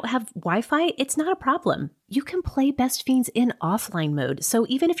if you don't have Wi-Fi, it's not a problem. You can play Best Fiends in offline mode. So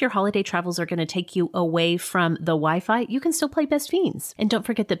even if your holiday travels are going to take you away from the Wi-Fi, you can still play Best Fiends. And don't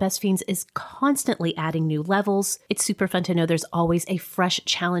forget that Best Fiends is constantly adding new levels. It's super fun to know there's always a fresh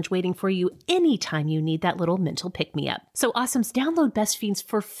challenge waiting for you anytime you need that little mental pick-me-up. So Awesomes, download Best Fiends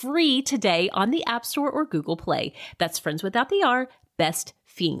for free today on the App Store or Google Play. That's friends without the R, Best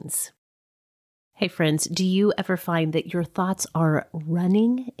Fiends. Hey friends, do you ever find that your thoughts are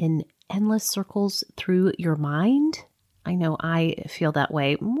running in endless circles through your mind? I know I feel that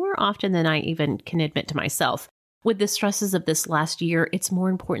way more often than I even can admit to myself. With the stresses of this last year, it's more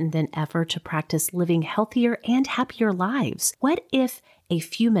important than ever to practice living healthier and happier lives. What if a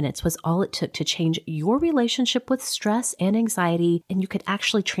few minutes was all it took to change your relationship with stress and anxiety, and you could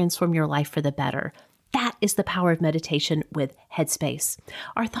actually transform your life for the better? That is the power of meditation with Headspace.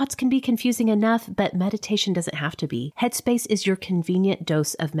 Our thoughts can be confusing enough, but meditation doesn't have to be. Headspace is your convenient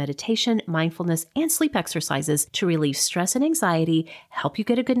dose of meditation, mindfulness, and sleep exercises to relieve stress and anxiety, help you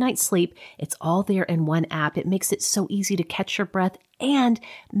get a good night's sleep. It's all there in one app. It makes it so easy to catch your breath and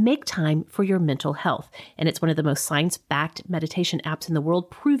make time for your mental health. And it's one of the most science-backed meditation apps in the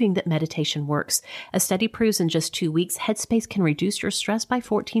world, proving that meditation works. A study proves in just 2 weeks, Headspace can reduce your stress by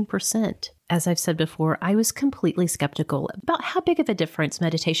 14%. As I've said before, I was completely skeptical about how big of a difference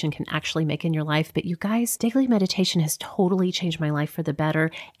meditation can actually make in your life. But you guys, daily meditation has totally changed my life for the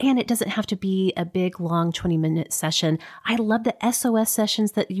better. And it doesn't have to be a big, long 20-minute session. I love the SOS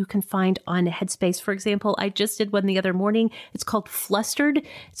sessions that you can find on Headspace. For example, I just did one the other morning. It's called Flustered.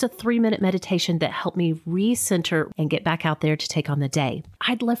 It's a 3-minute meditation that helped me recenter and get back out there to take on the day.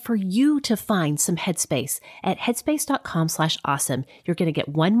 I'd love for you to find some Headspace at headspace.com/awesome. You're going to get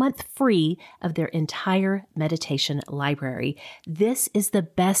 1 month free of their entire meditation library. This is the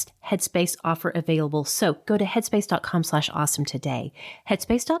best Headspace offer available. So go to headspace.com/awesome today.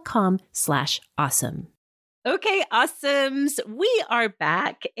 Headspace.com/awesome. Okay, Awesomes, we are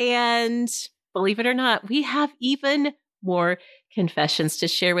back. And believe it or not, we have even more confessions to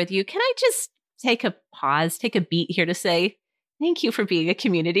share with you. Can I just take a pause, take a beat here to say thank you for being a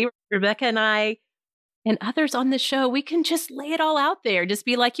community. Rebecca and I and others on the show, we can just lay it all out there. Just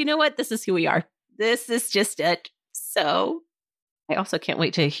be like, you know what? This is who we are. This is just it. So I also can't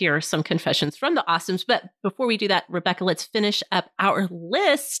wait to hear some confessions from the Awesomes. But before we do that, Rebecca, let's finish up our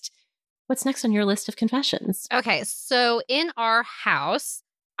list. What's next on your list of confessions? Okay, so in our house,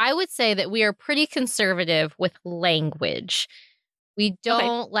 I would say that we are pretty conservative with language. We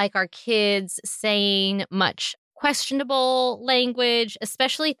don't like our kids saying much questionable language,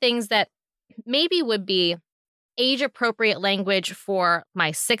 especially things that maybe would be age-appropriate language for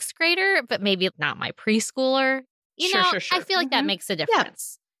my 6th grader, but maybe not my preschooler. Sure. I feel like that makes a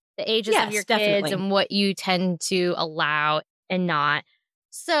difference. Yeah. The ages of your kids and what you tend to allow and not.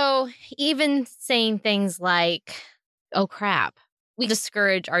 So even saying things like, oh, crap. We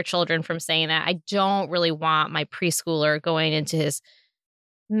discourage our children from saying that. I don't really want my preschooler going into his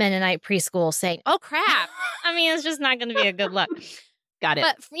Mennonite preschool saying, oh, crap. I mean, it's just not going to be a good look. Got it.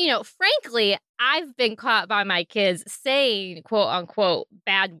 But, frankly, I've been caught by my kids saying, quote unquote,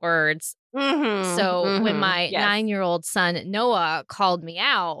 bad words. When my 9-year-old son, Noah, called me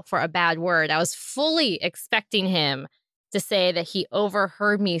out for a bad word, I was fully expecting him to say that he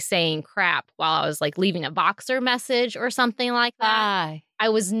overheard me saying crap while I was leaving a Voxer message or something like that. I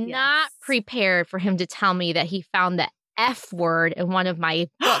was not prepared for him to tell me that he found the F word in one of my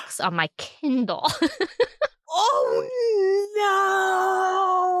books on my Kindle. Oh,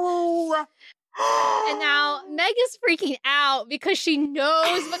 no. And now Meg is freaking out because she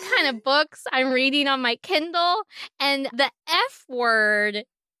knows what kind of books I'm reading on my Kindle. And the F word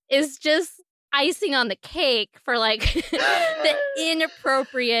is just icing on the cake for like the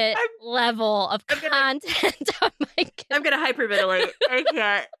inappropriate level of content on my Kindle. I'm going to hyperventilate.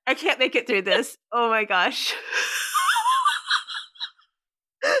 I can't make it through this. Oh my gosh.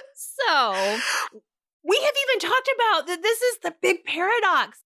 So we have even talked about that. This is the big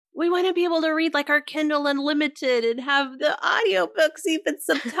paradox. We want to be able to read like our Kindle Unlimited and have the audiobooks even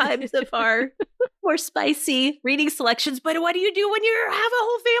sometimes of our more spicy reading selections. But what do you do when you have a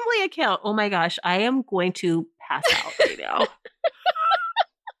whole family account? Oh my gosh, I am going to pass out right now.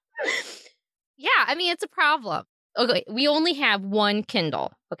 Yeah, I mean, it's a problem. Okay, we only have one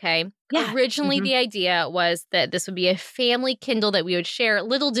Kindle, okay? Yeah. Originally, the idea was that this would be a family Kindle that we would share.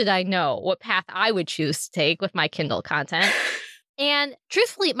 Little did I know what path I would choose to take with my Kindle content. And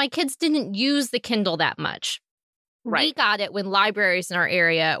truthfully, my kids didn't use the Kindle that much. Right. We got it when libraries in our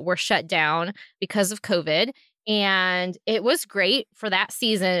area were shut down because of COVID. And it was great for that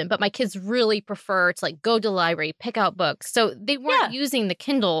season, but my kids really prefer to like go to the library, pick out books. So they weren't using the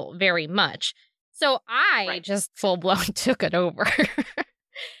Kindle very much. So I just full blown took it over.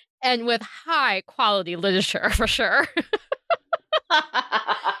 And with high quality literature for sure. So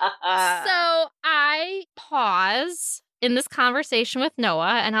I pause in this conversation with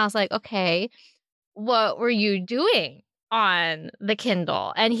Noah and I was like, okay, what were you doing on the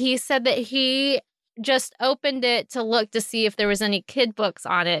Kindle? And he said that he just opened it to look to see if there was any kid books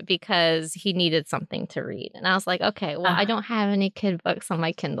on it because he needed something to read. And I was like, okay, well, I don't have any kid books on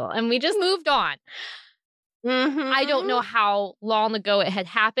my Kindle. And we just moved on. I don't know how long ago it had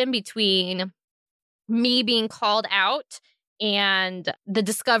happened between me being called out and the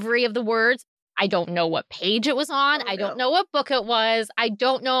discovery of the words. I don't know what page it was on. I don't know what book it was. I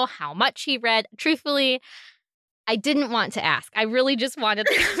don't know how much he read. Truthfully, I didn't want to ask. I really just wanted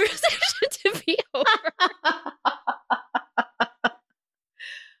the conversation to be over.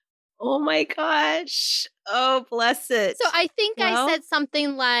 Oh my gosh. Oh, bless it. So I think I said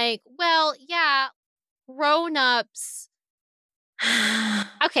something like, well, yeah, grown-ups.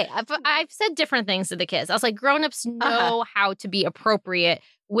 Okay, I've said different things to the kids. I was like, grown-ups know how to be appropriate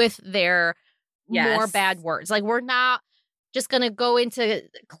with their more bad words. Like, we're not just going to go into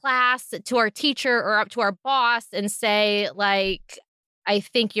class to our teacher or up to our boss and say, like, I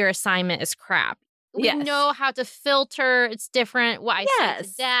think your assignment is crap. We know how to filter. It's different what I say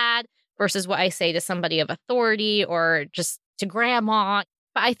to dad versus what I say to somebody of authority or just to grandma.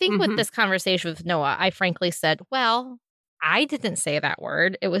 But I think with this conversation with Noah, I frankly said, well, I didn't say that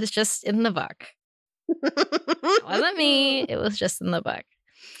word. It was just in the book. It wasn't me. It was just in the book.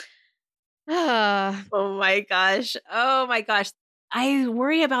 Oh my gosh. Oh my gosh. I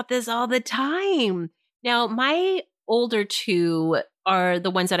worry about this all the time. Now, my older two are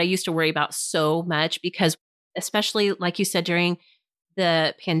the ones that I used to worry about so much because, especially like you said, during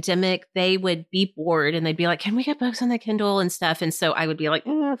the pandemic, they would be bored and they'd be like, can we get books on the Kindle and stuff? And so I would be like,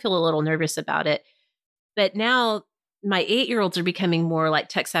 I feel a little nervous about it. But now my 8-year-olds are becoming more like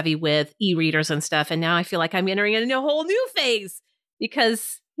tech savvy with e-readers and stuff. And now I feel like I'm entering into a whole new phase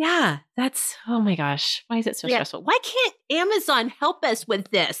because that's, oh my gosh, why is it so stressful? Why can't Amazon help us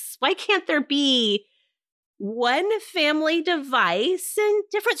with this? Why can't there be one family device and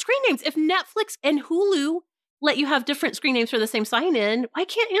different screen names? If Netflix and Hulu let you have different screen names for the same sign-in, why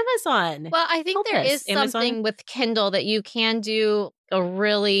can't Amazon? Well, I think there is something with Kindle that you can do a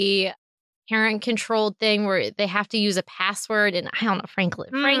really parent-controlled thing where they have to use a password. And I don't know,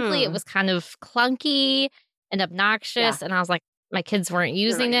 frankly, it was kind of clunky and obnoxious. And I was like, my kids weren't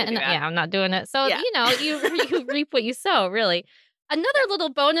using it. And I'm not doing it. So, you reap what you sow, really. Another little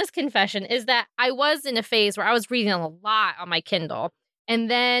bonus confession is that I was in a phase where I was reading a lot on my Kindle.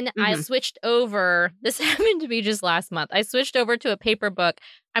 And then I switched over. This happened to me just last month. I switched over to a paper book.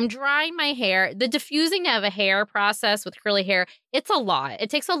 I'm drying my hair. The diffusing of a hair process with curly hair, it's a lot. It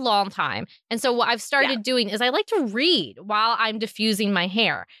takes a long time. And so what I've started doing is I like to read while I'm diffusing my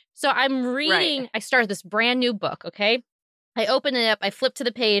hair. So I'm reading. I started this brand new book, okay? I open it up. I flip to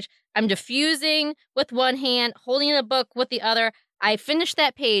the page. I'm diffusing with one hand, holding the book with the other. I finish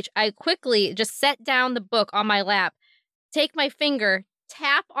that page. I quickly just set down the book on my lap, take my finger,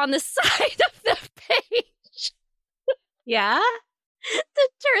 tap on the side of the page. Yeah? To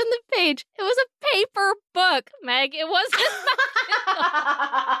turn the page. It was a paper book, Meg. It wasn't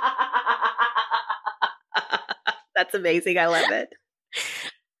That's amazing. I love it.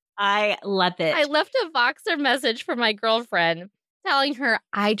 I love it. I left a Voxer message for my girlfriend telling her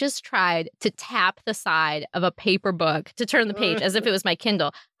I just tried to tap the side of a paper book to turn the page as if it was my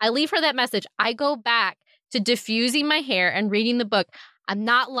Kindle. I leave her that message. I go back to diffusing my hair and reading the book. I'm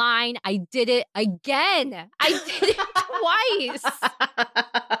not lying. I did it again. I did it twice.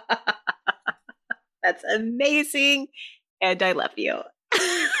 That's amazing. And I love you.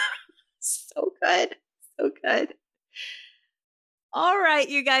 So good. So good. All right,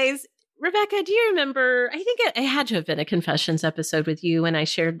 you guys. Rebecca, do you remember? I think it had to have been a confessions episode with you when I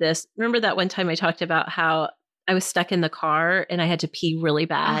shared this. Remember that one time I talked about how I was stuck in the car and I had to pee really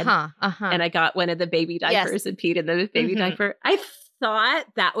bad? And I got one of the baby diapers and peed in the baby diaper. I thought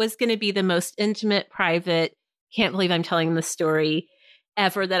that was going to be the most intimate, private, can't believe I'm telling this story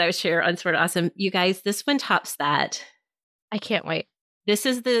ever that I would share on Sort of Awesome. You guys, this one tops that. I can't wait. This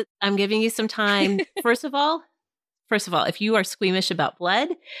is I'm giving you some time. First of all, if you are squeamish about blood,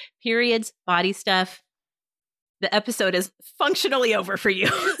 periods, body stuff, the episode is functionally over for you.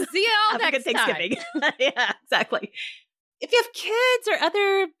 See you all next Thanksgiving. Yeah, exactly. If you have kids or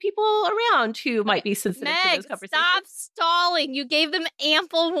other people around who might be sensitive to those conversations. Stop stalling. You gave them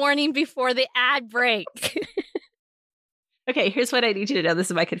ample warning before the ad break. Okay, here's what I need you to know. This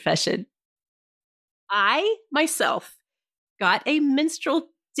is my confession. I, myself, got a menstrual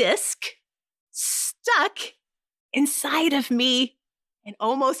disc stuck inside of me and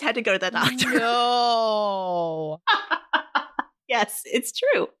almost had to go to the doctor. No. Yes, it's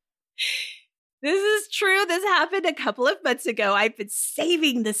true. This is true. This happened a couple of months ago. I've been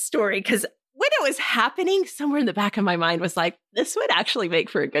saving this story because when it was happening, somewhere in the back of my mind was like, this would actually make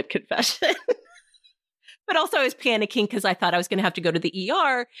for a good confession. But also I was panicking because I thought I was going to have to go to the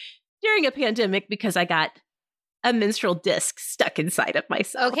ER during a pandemic because I got a menstrual disc stuck inside of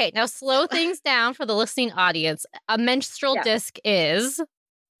myself. Okay, now slow things down for the listening audience. A menstrual disc is?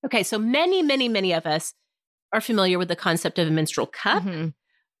 Okay, so many of us are familiar with the concept of a menstrual cup.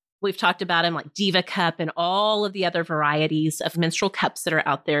 We've talked about them like Diva Cup and all of the other varieties of menstrual cups that are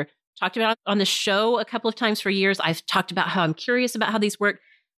out there. Talked about on the show a couple of times for years. I've talked about how I'm curious about how these work.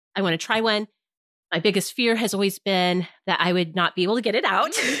 I want to try one. My biggest fear has always been that I would not be able to get it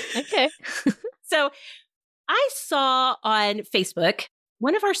out. Okay. So I saw on Facebook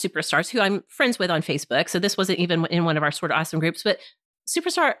one of our superstars who I'm friends with on Facebook. So this wasn't even in one of our Sort of Awesome groups, but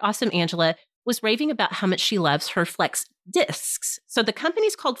Superstar Awesome Angela was raving about how much she loves her Flex discs. So the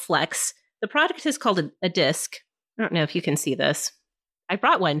company's called Flex. The product is called a disc. I don't know if you can see this. I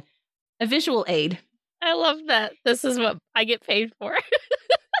brought one, a visual aid. I love that. This is what I get paid for.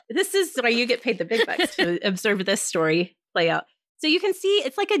 This is why you get paid the big bucks to observe this story play out. So you can see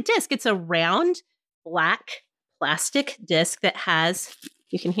it's like a disc. It's a round black plastic disc that has,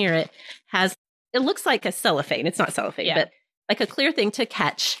 you can hear it, it looks like a cellophane. It's not cellophane, but like a clear thing to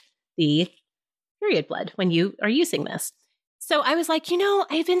catch the period blood when you are using this. So I was like,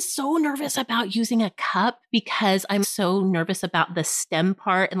 I've been so nervous about using a cup because I'm so nervous about the stem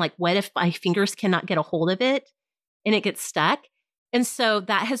part. And like, what if my fingers cannot get a hold of it and it gets stuck? And so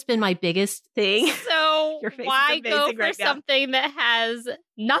that has been my biggest thing. So why go for something that has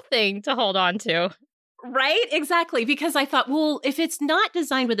nothing to hold on to? Right? Exactly. Because I thought, well, if it's not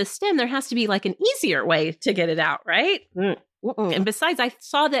designed with a stem, there has to be like an easier way to get it out, right? And besides, I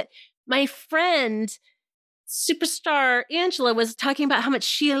saw that my friend, Superstar Angela, was talking about how much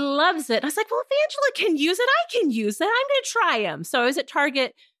she loves it. I was like, well, if Angela can use it, I can use it. I'm going to try them. So I was at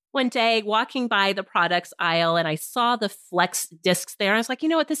Target one day walking by the products aisle and I saw the Flex discs there. I was like, you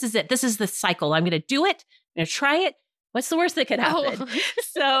know what? This is it. This is the cycle. I'm going to do it. I'm going to try it. What's the worst that could happen?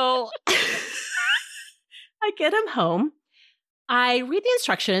 So I get them home. I read the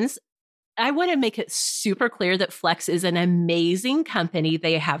instructions. I want to make it super clear that Flex is an amazing company.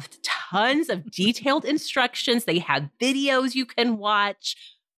 They have tons of detailed instructions. They have videos you can watch,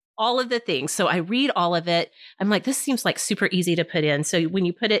 all of the things. So I read all of it. I'm like, this seems like super easy to put in. So when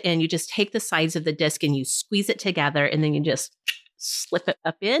you put it in, you just take the sides of the disc and you squeeze it together and then you just slip it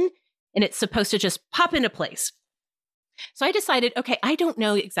up in and it's supposed to just pop into place. So I decided, okay, I don't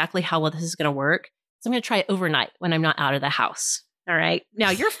know exactly how well this is going to work. So I'm going to try it overnight when I'm not out of the house. All right.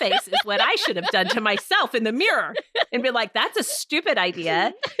 Now your face is what I should have done to myself in the mirror and be like, that's a stupid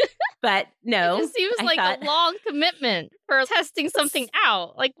idea. But no. It just seems like a long commitment for testing something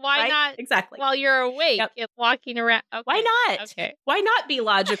out. Like, why not? Exactly. While you're awake and walking around. Okay. Why not? Okay. Why not be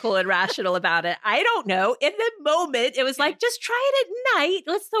logical and rational about it? I don't know. In the moment, it was like, just try it at night.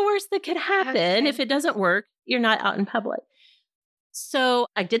 What's the worst that could happen? Okay. If it doesn't work, you're not out in public. So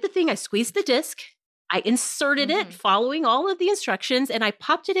I did the thing. I squeezed the disc. I inserted it following all of the instructions and I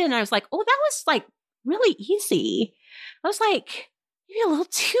popped it in and I was like, oh, that was like really easy. I was like, maybe a little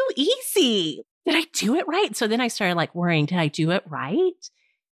too easy. Did I do it right? So then I started like worrying, did I do it right?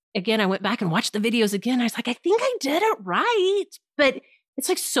 Again, I went back and watched the videos again. I was like, I think I did it right, but it's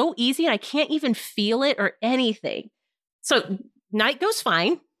like so easy and I can't even feel it or anything. So night goes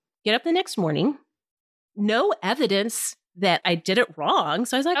fine. Get up the next morning. No evidence that I did it wrong.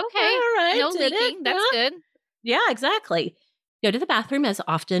 So I was like, okay, all right. No leaking. That's good. Yeah, exactly. Go to the bathroom as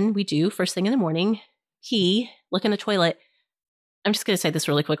often we do first thing in the morning. Pee, look in the toilet. I'm just going to say this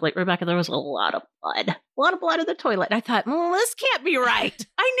really quickly. Rebecca, there was a lot of blood in the toilet. And I thought, this can't be right.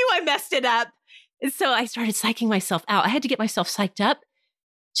 I knew I messed it up. And so I started psyching myself out. I had to get myself psyched up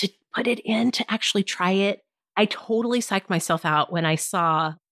to put it in, to actually try it. I totally psyched myself out when I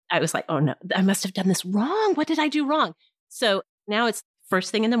was like, oh no, I must have done this wrong. What did I do wrong? So now it's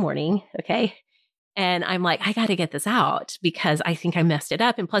first thing in the morning. Okay. And I'm like, I got to get this out because I think I messed it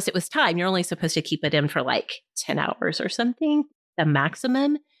up. And plus it was time. You're only supposed to keep it in for like 10 hours or something, the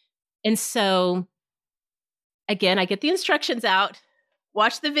maximum. And so again, I get the instructions out,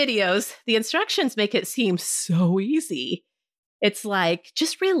 watch the videos. The instructions make it seem so easy. It's like,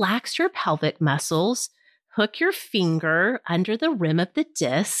 just relax your pelvic muscles, hook your finger under the rim of the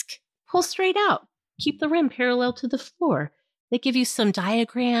disc, pull straight out, keep the rim parallel to the floor. They give you some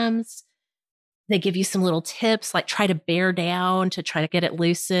diagrams. They give you some little tips, like try to bear down to try to get it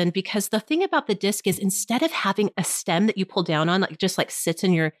loosened. Because the thing about the disc is instead of having a stem that you pull down on, like just like sits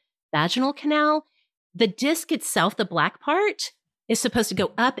in your vaginal canal, the disc itself, the black part, is supposed to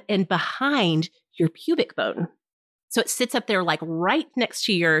go up and behind your pubic bone. So it sits up there like right next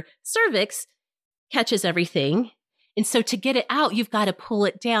to your cervix, catches everything. And so to get it out, you've got to pull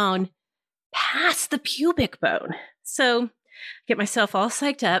it down past the pubic bone. So get myself all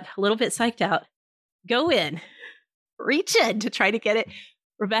psyched up, a little bit psyched out, go in, reach in to try to get it.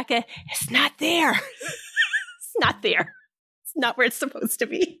 Rebecca, it's not there. It's not there. It's not where it's supposed to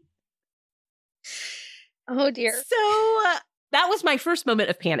be. Oh, dear. So that was my first moment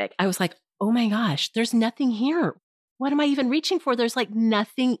of panic. I was like, oh my gosh, there's nothing here. What am I even reaching for? There's like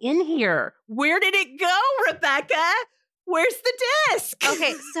nothing in here. Where did it go, Rebecca? Where's the disc?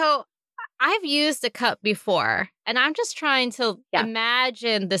 Okay, so I've used a cup before, and I'm just trying to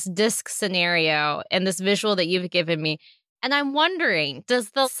imagine this disc scenario and this visual that you've given me. And I'm wondering,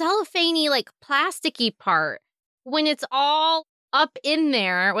 does the cellophane-y, like plasticky part, when it's all up in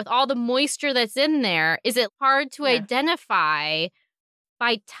there with all the moisture that's in there, is it hard to identify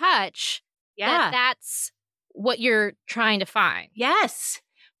by touch that that's what you're trying to find? Yes.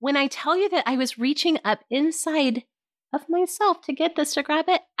 When I tell you that I was reaching up inside of myself to get this, to grab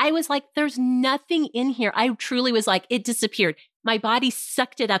it, I was like, there's nothing in here. I truly was like, it disappeared. My body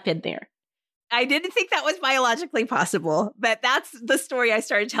sucked it up in there. I didn't think that was biologically possible, but that's the story I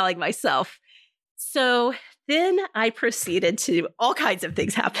started telling myself. So then I proceeded to, all kinds of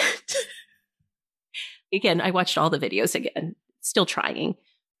things happened. Again, I watched all the videos again, still trying.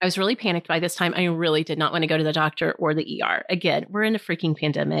 I was really panicked by this time. I really did not want to go to the doctor or the ER. Again, we're in a freaking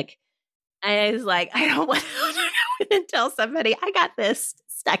pandemic. I was like, I don't want to go and tell somebody, I got this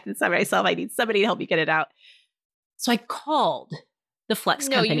stuck inside myself. I need somebody to help me get it out. So I called the Flex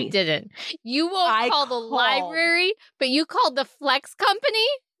company. No, you didn't. You won't call the library, but you called the Flex company?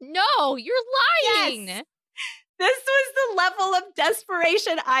 No, you're lying. Yes. This was the level of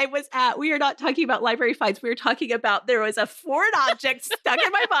desperation I was at. We are not talking about library finds. We were talking about there was a foreign object stuck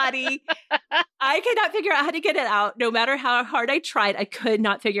in my body. I could not figure out how to get it out. No matter how hard I tried, I could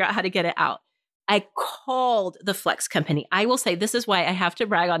not figure out how to get it out. I called the Flex company. I will say this is why I have to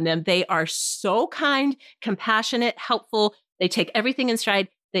brag on them. They are so kind, compassionate, helpful. They take everything in stride.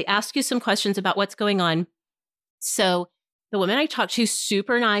 They ask you some questions about what's going on. So the woman I talked to,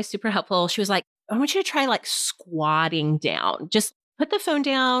 super nice, super helpful. She was like, I want you to try like squatting down. Just put the phone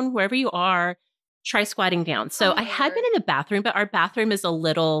down wherever you are. Try squatting down. So I had been in the bathroom, but our bathroom is a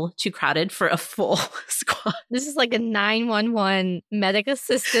little too crowded for a full squat. This is like a 911 medic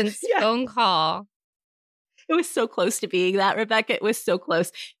assistance phone call. It was so close to being that, Rebecca. It was so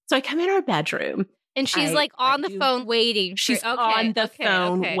close. So I come in our bedroom. And she's like on the phone waiting. She's on the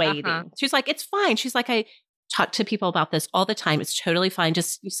phone waiting. Uh-huh. She's like, it's fine. She's like, I talk to people about this all the time. It's totally fine.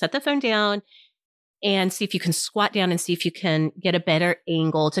 Just you set the phone down and see if you can squat down and see if you can get a better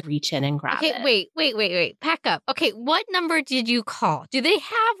angle to reach in and grab it. Wait. Pack up. Okay, what number did you call? Do they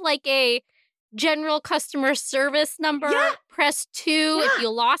have like a general customer service number? Yeah. Press 2 if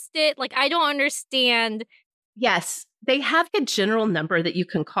you lost it. Like, I don't understand. Yes, they have a general number that you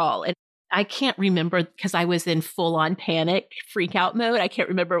can call. And I can't remember because I was in full on panic freak out mode. I can't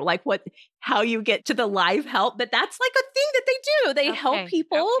remember like how you get to the live help, but that's like a thing that they do. They help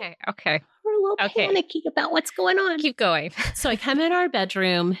people. Okay. Who are a little panicky about what's going on. Keep going. So I come in our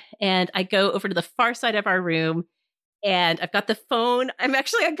bedroom and I go over to the far side of our room and I've got the phone. I'm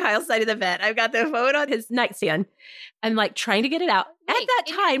actually on Kyle's side of the bed. I've got the phone on his nightstand. I'm like trying to get it out. Wait, at that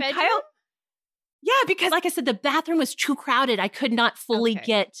time, Kyle. Yeah, because like I said, the bathroom was too crowded. I could not fully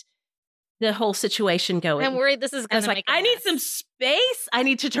get the whole situation going. I'm worried this is going to make I need some space. I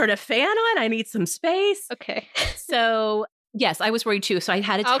need to turn a fan on. I need some space. Okay. So yes, I was worried too. So I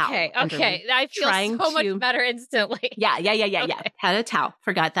had a towel. Okay. I feel so much better instantly. Yeah. Had a towel.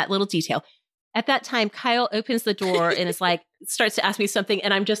 Forgot that little detail. At that time, Kyle opens the door and is like, starts to ask me something.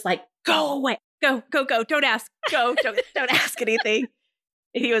 And I'm just like, go away. Go. Don't ask. Go. Don't ask anything.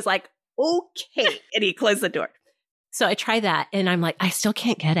 And he was like, okay. And he closed the door. So I try that and I'm like, I still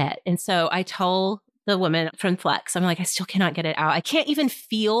can't get it. And so I tell the woman from Flex, I'm like, I still cannot get it out. I can't even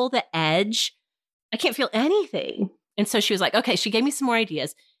feel the edge. I can't feel anything. And so she was like, okay, she gave me some more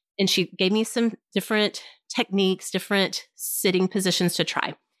ideas and she gave me some different techniques, different sitting positions to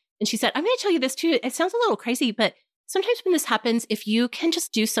try. And she said, I'm going to tell you this too. It sounds a little crazy, but sometimes when this happens, if you can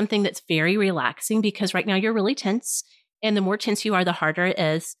just do something that's very relaxing, because right now you're really tense and the more tense you are, the harder it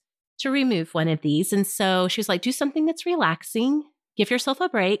is to remove one of these. And so she was like, do something that's relaxing, give yourself a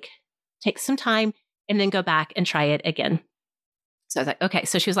break, take some time, and then go back and try it again. So I was like, okay.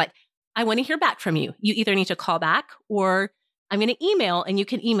 So she was like, I want to hear back from you. You either need to call back or I'm going to email and you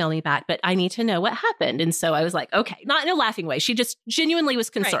can email me back, but I need to know what happened. And so I was like, okay, not in a laughing way. She just genuinely was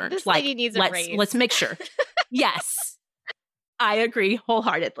concerned. Right. This like, lady needs a raise. Let's make sure. Yes, I agree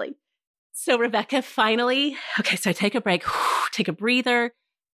wholeheartedly. So Rebecca finally, okay, so I take a break, take a breather.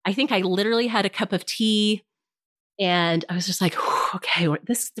 I think I literally had a cup of tea and I was just like, okay, we're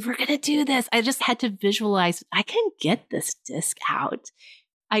going to do this. I just had to visualize, I can get this disc out.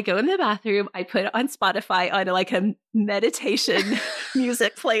 I go in the bathroom, I put it on Spotify on like a meditation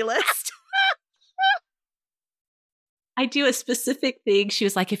music playlist. I do a specific thing. She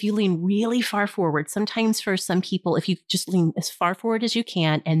was like, if you lean really far forward, sometimes for some people, if you just lean as far forward as you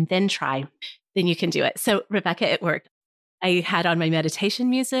can and then try, then you can do it. So Rebecca, it worked. I had on my meditation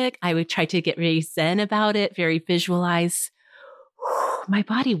music. I would try to get very zen about it, very visualize. My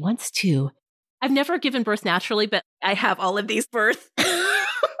body wants to. I've never given birth naturally, but I have all of these birth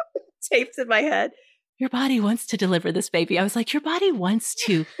tapes in my head. Your body wants to deliver this baby. I was like, your body wants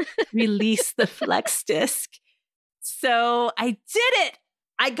to release the Flex disc. So I did it.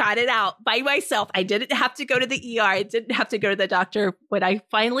 I got it out by myself. I didn't have to go to the ER. I didn't have to go to the doctor. When I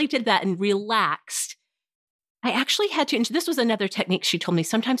finally did that and relaxed, I actually had to, and this was another technique she told me,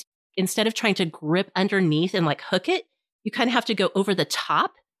 sometimes instead of trying to grip underneath and like hook it, you kind of have to go over the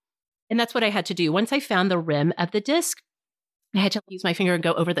top. And that's what I had to do. Once I found the rim of the disc, I had to use my finger and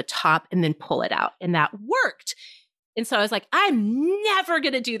go over the top and then pull it out. And that worked. And so I was like, I'm never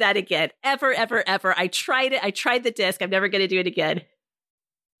going to do that again. Ever, ever, ever. I tried it. I tried the disc. I'm never going to do it again.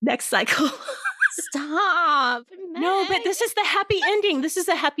 Next cycle. Stop. Meg. No, but this is the happy ending. This is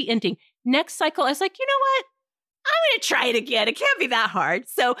a happy ending. Next cycle, I was like, you know what? I'm going to try it again. It can't be that hard.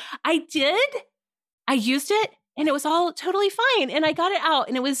 So I did. I used it and it was all totally fine. And I got it out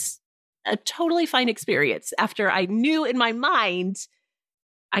and it was a totally fine experience after I knew in my mind,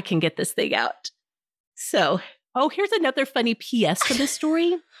 I can get this thing out. So, here's another funny PS to this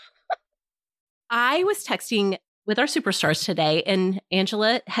story. I was texting with our superstars today and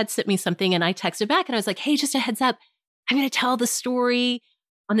Angela had sent me something and I texted back and I was like, hey, just a heads up. I'm going to tell the story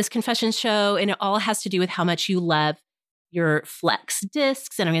on this confession show and it all has to do with how much you love your Flex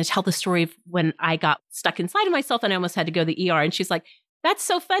discs. And I'm going to tell the story of when I got stuck inside of myself and I almost had to go to the ER. And she's like, that's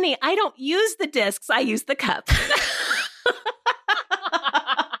so funny. I don't use the discs. I use the cup.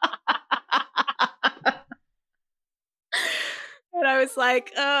 And I was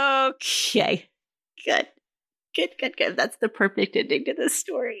like, okay, good. That's the perfect ending to this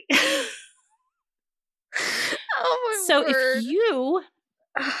story. Oh my so word.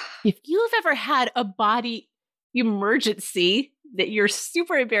 if you've ever had a body emergency that you're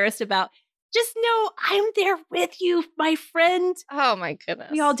super embarrassed about, just know I'm there with you, my friend. Oh my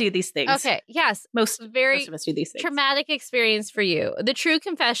goodness. We all do these things. Okay. Yes. Most of us do these things. Traumatic experience for you. The true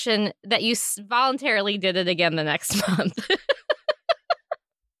confession that you voluntarily did it again the next month.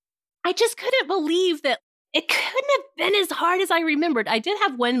 I just couldn't believe that it couldn't have been as hard as I remembered. I did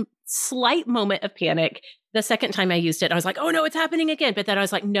have one slight moment of panic the second time I used it. I was like, oh no, it's happening again. But then I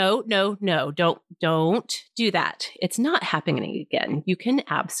was like, no, don't do that. It's not happening again. You can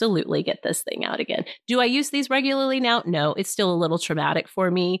absolutely get this thing out again. Do I use these regularly now? No, it's still a little traumatic for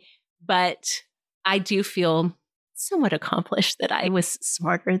me. but I do feel somewhat accomplished that I was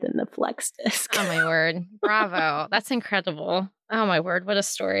smarter than the Flex Disc. Oh, my word. Bravo. That's incredible. Oh, my word. What a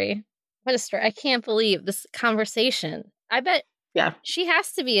story. What a story. I can't believe this conversation. I bet she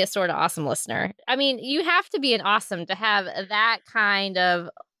has to be a sort of awesome listener. I mean, you have to be an awesome to have that kind of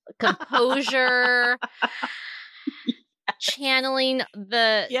composure, channeling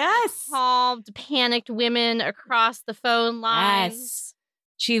the calm, panicked women across the phone lines. Yes.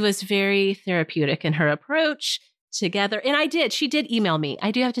 She was very therapeutic in her approach together. And she did email me.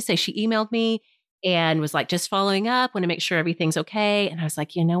 I do have to say, she emailed me and was like, just following up, want to make sure everything's okay. And I was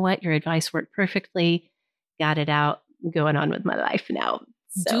like, you know what? Your advice worked perfectly. Got it out. I'm going on with my life now.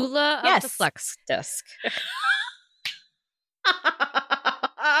 So, doula of the Flex Disc.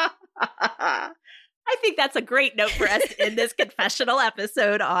 I think that's a great note for us to end this confessional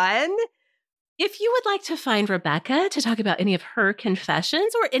episode on. If you would like to find Rebecca to talk about any of her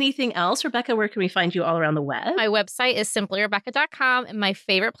confessions or anything else, Rebecca, where can we find you all around the web? My website is simplyrebecca.com, and my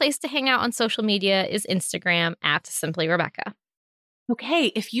favorite place to hang out on social media is Instagram at simplyrebecca. Okay,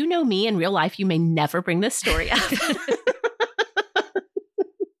 if you know me in real life, you may never bring this story up.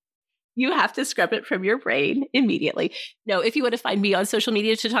 You have to scrub it from your brain immediately. No, if you want to find me on social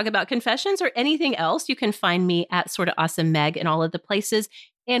media to talk about confessions or anything else, you can find me at Sorta Awesome Meg in all of the places.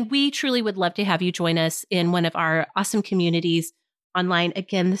 And we truly would love to have you join us in one of our awesome communities online.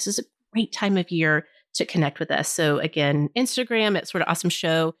 Again, this is a great time of year to connect with us. So again, Instagram at Sorta Awesome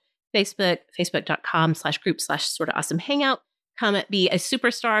Show, Facebook, facebook.com/group/Sorta Awesome Hangout. Come be a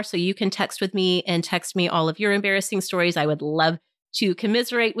superstar so you can text with me and text me all of your embarrassing stories. I would love to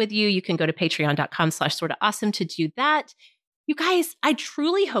commiserate with you. You can go to patreon.com/Sorta Awesome to do that. You guys, I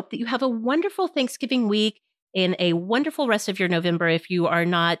truly hope that you have a wonderful Thanksgiving week and a wonderful rest of your November. If you are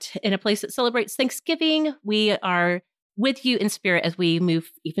not in a place that celebrates Thanksgiving, we are with you in spirit as we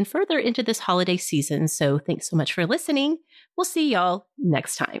move even further into this holiday season. So thanks so much for listening. We'll see y'all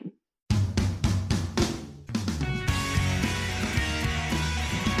next time.